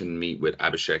you can meet with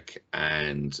Abhishek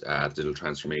and the digital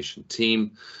transformation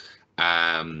team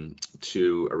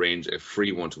to arrange a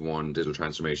free one-to-one digital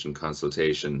transformation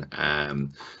consultation.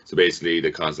 So basically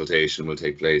the consultation will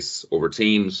take place over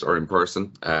Teams or in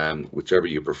person, whichever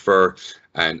you prefer.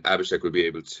 And Abhishek will be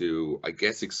able to, I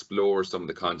guess, explore some of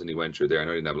the content he went through there. I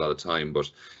know he didn't have a lot of time, but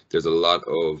there's a lot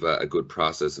of a good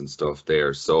process and stuff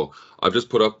there. So I've just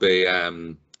put up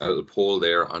a little poll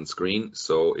there on screen.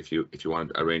 So if you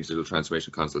want to arrange a digital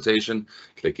transformation consultation,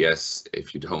 click yes.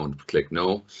 If you don't, click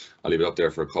no. I'll leave it up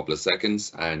there for a couple of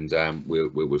seconds, and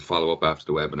we'll follow up after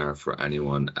the webinar for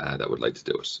anyone that would like to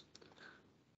do it.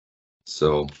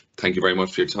 So thank you very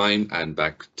much for your time, and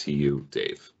back to you,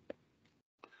 Dave.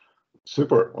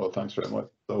 Super. Well, thanks very much.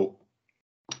 So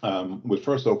we'll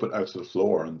first open out to the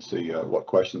floor and see what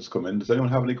questions come in. Does anyone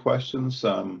have any questions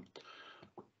out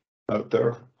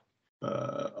there?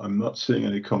 I'm not seeing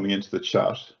any coming into the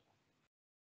chat,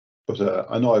 but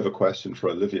I know I have a question for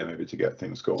Olivia, maybe to get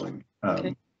things going.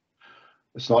 Okay.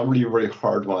 It's not really a very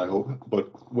hard one, I hope, but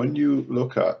when you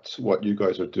look at what you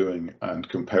guys are doing and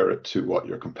compare it to what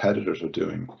your competitors are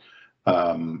doing,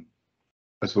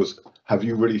 I suppose, have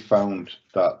you really found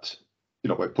that, you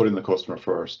know, by putting the customer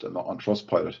first and not on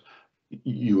Trustpilot,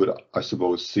 you would, I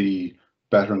suppose, see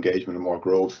better engagement and more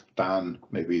growth than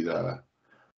maybe the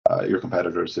your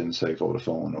competitors in, say,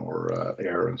 Vodafone or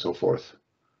Air and so forth?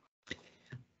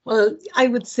 Well, I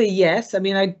would say yes. I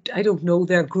mean, I don't know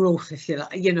their growth, if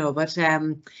you know, but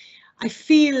I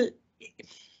feel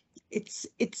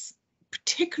it's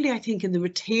particularly, I think, in the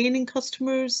retaining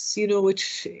customers, you know,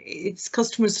 which it's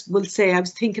customers will say, I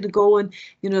was thinking of going,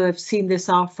 you know, I've seen this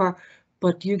offer,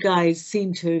 but you guys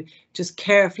seem to just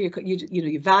care for you know,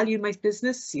 you value my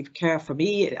business, you care for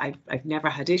me. I've never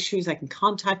had issues. I can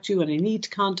contact you when I need to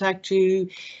contact you.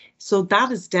 So that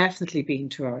has definitely been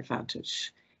to our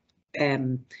advantage.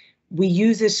 We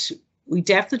use it. We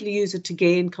definitely use it to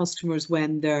gain customers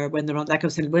when they're on, like I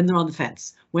was saying, when they're on the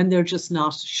fence, when they're just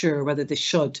not sure whether they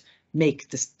should make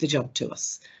the jump to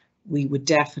us. We would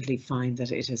definitely find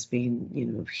that it has been, you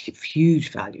know,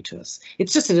 huge value to us.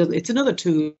 It's just it's another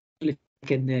tool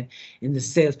in the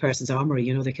salesperson's armory.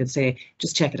 You know, they can say,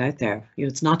 just check it out there. You know,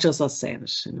 it's not just us saying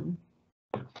it. You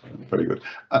know. Very good.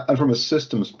 And from a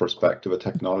systems perspective, a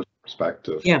technology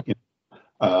perspective, yeah.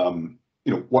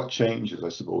 You know, what changes, I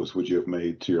suppose, would you have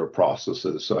made to your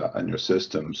processes and your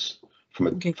systems from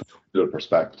a digital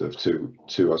perspective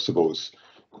to I suppose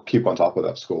keep on top of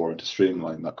that score and to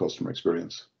streamline that customer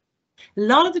experience? A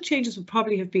lot of the changes would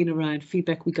probably have been around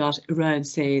feedback we got around,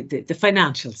 say, the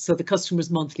financials, so the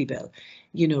customer's monthly bill.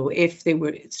 you know, if they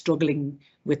were struggling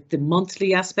with the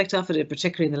monthly aspect of it,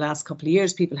 particularly in the last couple of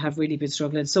years, people have really been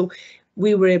struggling. So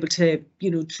we were able to,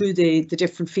 you know, through the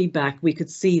different feedback, we could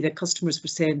see that customers were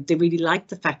saying they really like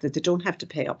the fact that they don't have to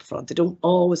pay up front. They don't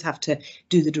always have to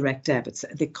do the direct debits.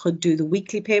 They could do the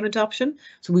weekly payment option.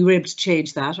 So we were able to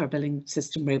change that. Our billing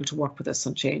system were able to work with us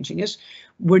on changing it.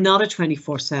 We're not a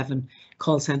 24/7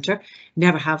 call centre,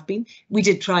 never have been. We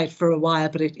did try it for a while,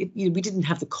 but we didn't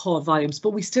have the call volumes,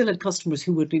 but we still had customers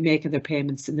who would be making their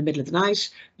payments in the middle of the night.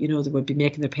 You know, they would be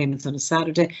making their payments on a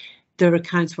Saturday. Their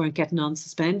accounts weren't getting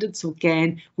unsuspended. So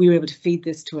again, we were able to feed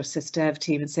this to our SysDev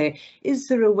team and say, is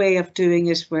there a way of doing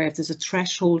it where if there's a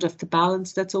threshold of the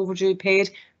balance that's overdue paid,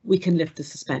 we can lift the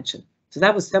suspension? So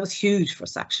that was huge for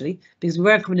us, actually, because we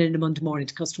weren't coming in on a Monday morning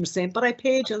to customers saying, but I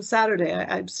paid you on Saturday,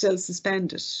 I'm still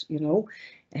suspended, you know.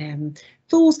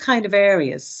 Those kind of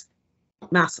areas,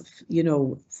 massive, you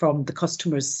know, from the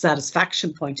customer's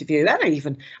satisfaction point of view, and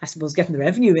even, I suppose, getting the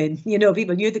revenue in. You know,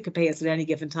 people knew they could pay us at any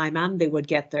given time and they would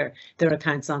get their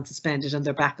accounts unsuspended and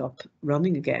they're back up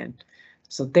running again.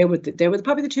 So they were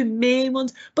probably the two main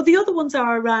ones, but the other ones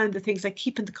are around the things like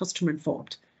keeping the customer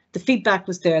informed. The feedback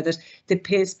was there that they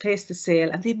placed the sale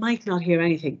and they might not hear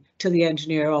anything till the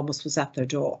engineer almost was at their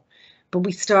door. But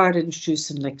we started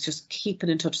introducing, like, just keeping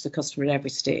in touch with the customer at every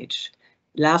stage.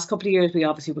 Last couple of years, we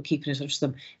obviously were keeping in touch with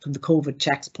them from the COVID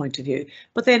checks point of view.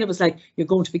 But then it was like, you're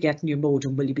going to be getting your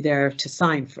modem. Will you be there to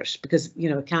sign for it? Because, you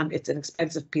know, it's an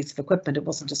expensive piece of equipment. It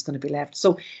wasn't just going to be left.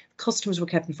 So customers were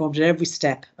kept informed at every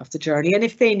step of the journey. And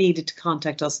if they needed to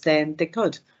contact us, then they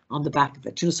could on the back of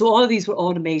it. You know, so all of these were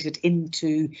automated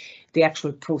into the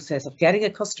actual process of getting a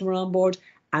customer on board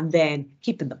and then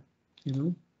keeping them, you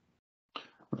know.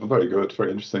 Well, very good,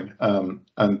 very interesting.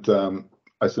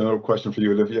 I see another question for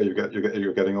you, Olivia.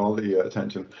 You're getting all the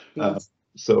attention. Yes.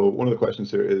 So one of the questions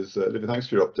here is, Olivia, thanks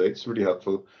for your updates, really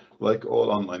helpful. Like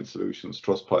all online solutions,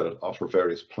 Trustpilot offer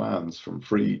various plans from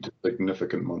free to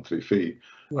significant monthly fee.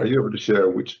 Yeah. Are you able to share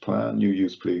which plan you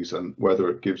use, please, and whether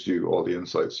it gives you all the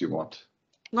insights you want?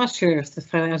 Not sure if the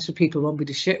financial people want me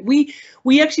to share. We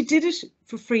actually did it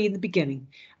for free in the beginning,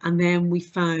 and then we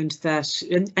found that,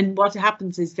 and what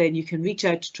happens is then you can reach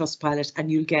out to Trustpilot and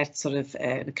you'll get sort of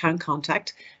an account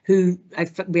contact who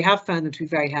we have found them to be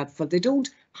very helpful. They don't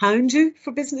hound you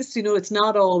for business, you know, it's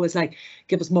not always like,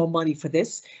 give us more money for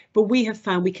this, but we have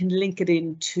found we can link it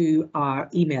into our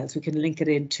emails, we can link it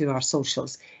into our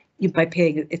socials. By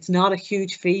paying it, it's not a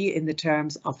huge fee in the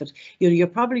terms of it. You know, you're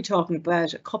probably talking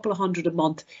about a couple of $100 a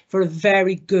month for a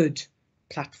very good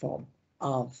platform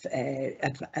of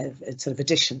sort of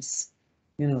additions.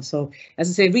 You know, so as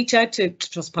I say, reach out to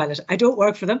Trustpilot. I don't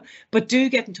work for them, but do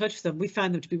get in touch with them. We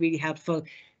find them to be really helpful.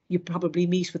 You probably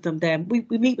meet with them then. We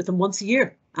meet with them once a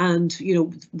year, and you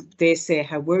know, they say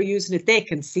how we're using it. They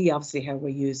can see obviously how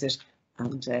we use it,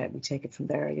 and we take it from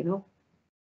there. You know.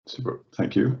 Super,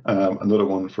 thank you. Another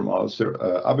one from Oz here.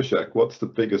 Abhishek, what's the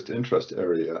biggest interest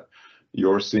area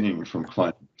you're seeing from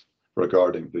clients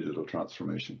regarding digital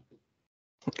transformation?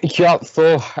 Yeah,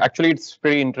 so actually it's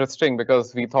pretty interesting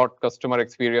because we thought customer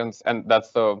experience, and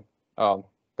that's the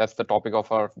topic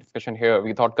of our discussion here.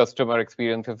 We thought customer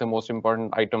experience is the most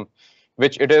important item,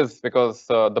 which it is, because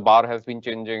the bar has been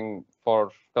changing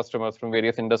for customers from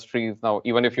various industries. Now,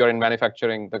 even if you're in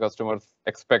manufacturing, the customers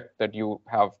expect that you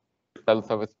have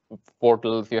self-service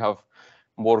portals, you have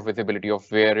more visibility of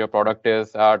where your product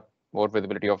is at, more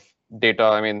visibility of data.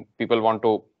 I mean, people want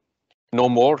to know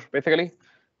more, basically.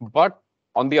 But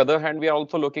on the other hand, we are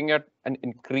also looking at an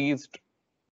increased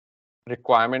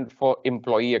requirement for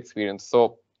employee experience.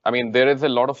 So, I mean, there is a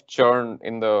lot of churn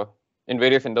in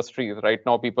various industries right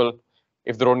now. People,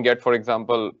 if they don't get, for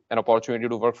example, an opportunity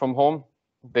to work from home,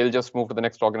 they'll just move to the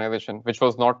next organization, which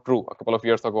was not true a couple of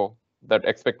years ago. That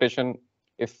expectation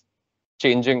is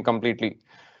changing completely.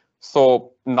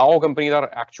 So now companies are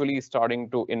actually starting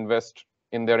to invest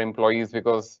in their employees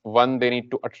because, one, they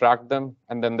need to attract them,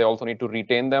 and then they also need to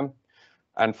retain them.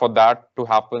 And for that to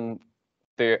happen,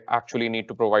 they actually need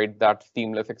to provide that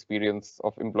seamless experience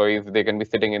of employees. They can be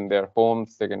sitting in their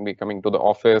homes, they can be coming to the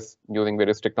office using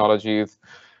various technologies,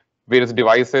 various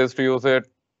devices to use it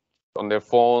on their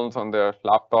phones, on their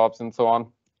laptops, and so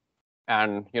on.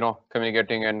 And, you know,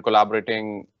 communicating and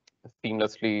collaborating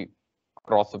seamlessly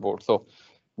across the board. So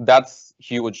that's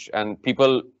huge. And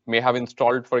people may have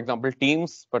installed, for example,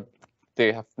 Teams, but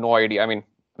they have no idea. I mean,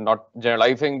 not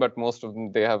generalizing, but most of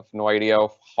them, they have no idea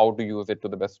of how to use it to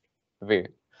the best way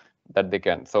that they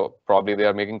can. So probably they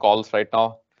are making calls right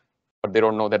now, but they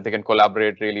don't know that they can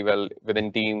collaborate really well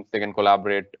within Teams. They can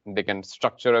collaborate, they can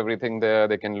structure everything there.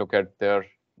 They can look at their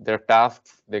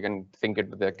tasks. They can sync it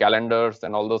with their calendars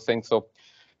and all those things. So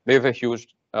there's a huge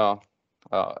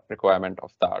requirement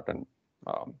of that and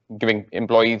giving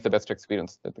employees the best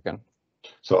experience that they can.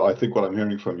 So I think what I'm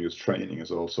hearing from you is training is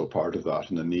also part of that,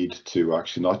 and the need to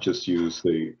actually not just use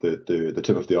the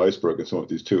tip of the iceberg in some of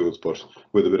these tools, but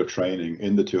with a bit of training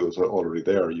in the tools that are already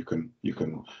there, you can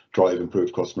drive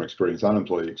improved customer experience and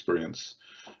employee experience.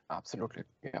 Absolutely,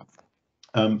 yeah.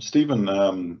 Stephen,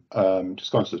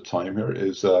 just conscious of time here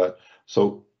is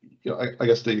so. You know, I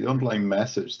guess the underlying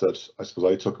message that I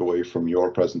suppose I took away from your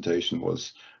presentation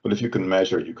was, well, if you can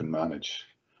measure, you can manage.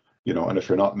 You know, and if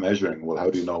you're not measuring, well,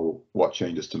 how do you know what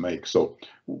changes to make? So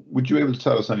would you be able to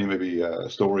tell us any maybe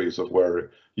stories of where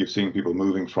you've seen people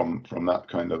moving from that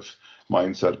kind of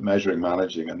mindset, measuring,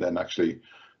 managing, and then actually,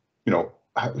 you know,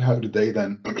 how did they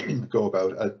then go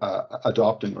about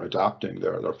adopting or adapting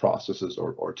their processes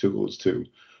or tools to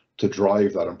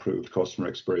drive that improved customer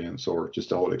experience or just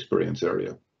the whole experience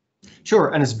area?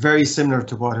 Sure, and it's very similar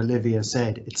to what Olivia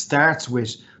said. It starts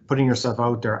with putting yourself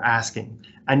out there, asking,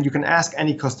 and you can ask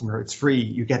any customer. It's free.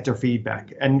 You get their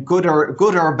feedback, and good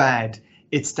or bad,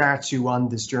 it starts you on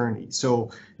this journey. So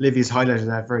Olivia's highlighted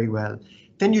that very well.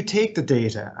 Then you take the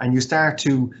data and you start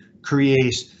to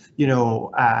create, you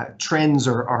know, trends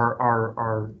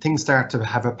or things start to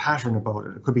have a pattern about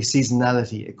it. It could be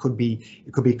seasonality. It could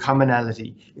be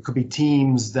commonality. It could be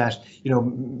teams that, you know,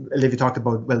 Olivia talked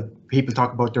about, well, people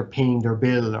talk about they're paying their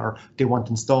bill or they want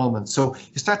installments. So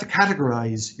you start to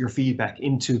categorize your feedback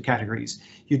into categories.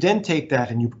 You then take that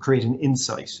and you create an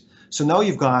insight. So now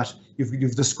you've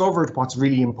discovered what's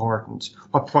really important,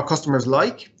 what customers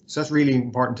like. So that's really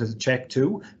important to check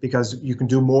too, because you can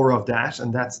do more of that,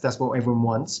 and that's what everyone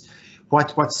wants.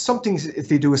 What's something, if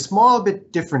they do a small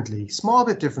bit differently,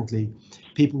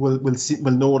 people will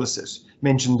notice it.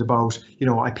 Mentioned about, you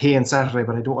know, I pay on Saturday,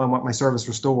 but I want my service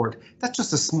restored. That's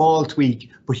just a small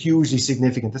tweak, but hugely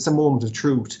significant. That's a moment of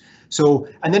truth. So,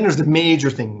 and then there's the major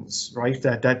things, right?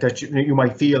 That you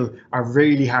might feel are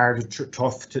really hard,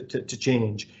 tough to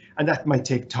change. And that might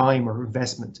take time or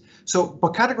investment. So,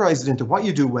 but categorize it into what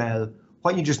you do well,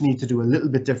 what you just need to do a little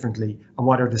bit differently, and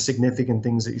what are the significant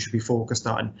things that you should be focused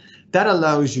on. That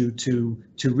allows you to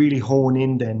really hone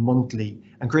in then monthly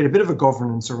and create a bit of a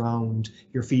governance around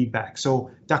your feedback.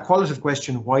 So that qualitative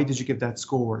question, why did you give that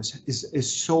score,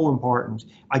 is so important.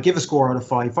 I give a score out of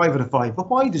 5 out of 5, but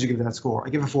why did you give that score? I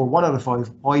give a 4, 1 out of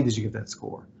 5, why did you give that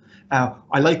score?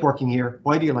 I like working here.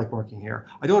 Why do you like working here?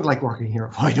 I don't like working here.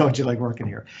 Why don't you like working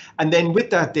here? And then with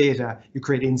that data, you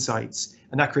create insights,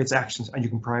 and that creates actions, and you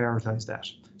can prioritize that.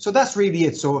 So that's really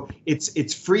it. So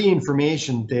it's free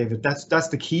information, David. That's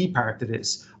the key part of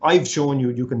this. I've shown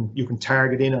you you can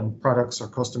target in on products or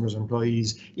customers or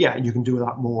employees. Yeah, and you can do a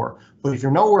lot more. But if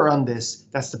you're nowhere on this,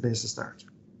 that's the place to start.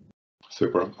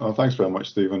 Super. Thanks very much,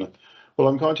 Stephen. Well,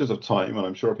 I'm conscious of time, and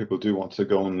I'm sure people do want to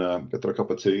go and get their cup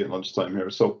of tea at lunchtime here.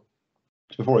 So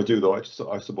before I do, though,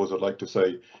 I suppose I'd like to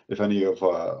say, if any of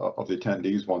the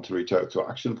attendees want to reach out to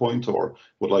Action Point or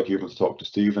would like even to talk to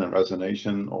Stephen in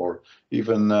Resonation or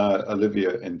even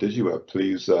Olivia in DigiWeb,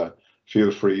 please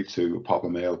feel free to pop a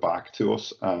mail back to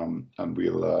us, and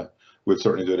we'll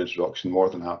certainly do an introduction. More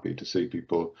than happy to see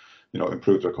people, you know,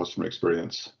 improve their customer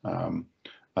experience.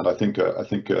 And I think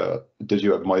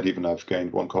DigiWeb might even have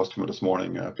gained one customer this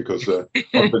morning because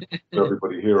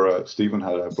everybody here, Stephen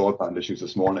had broadband issues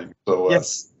this morning. So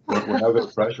yes, we're now a bit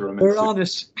of pressure. We're on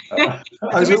it. I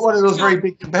was with one of those very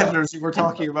big competitors you were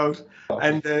talking about,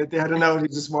 and they had an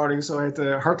outage this morning, so I had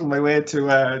to hurtle my way to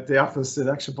the office at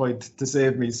Action Point to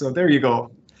save me. So there you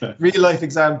go, real life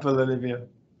example, Olivia.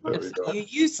 You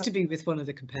used to be with one of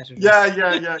the competitors. Yeah,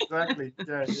 exactly.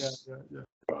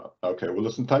 Yeah. Okay, well,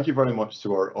 listen, thank you very much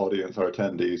to our audience, our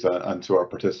attendees, and to our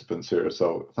participants here.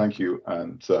 So thank you,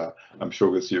 and I'm sure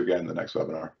we'll see you again in the next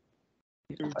webinar.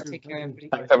 Take care, everybody.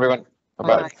 Thanks, everyone.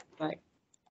 Bye-bye. Bye.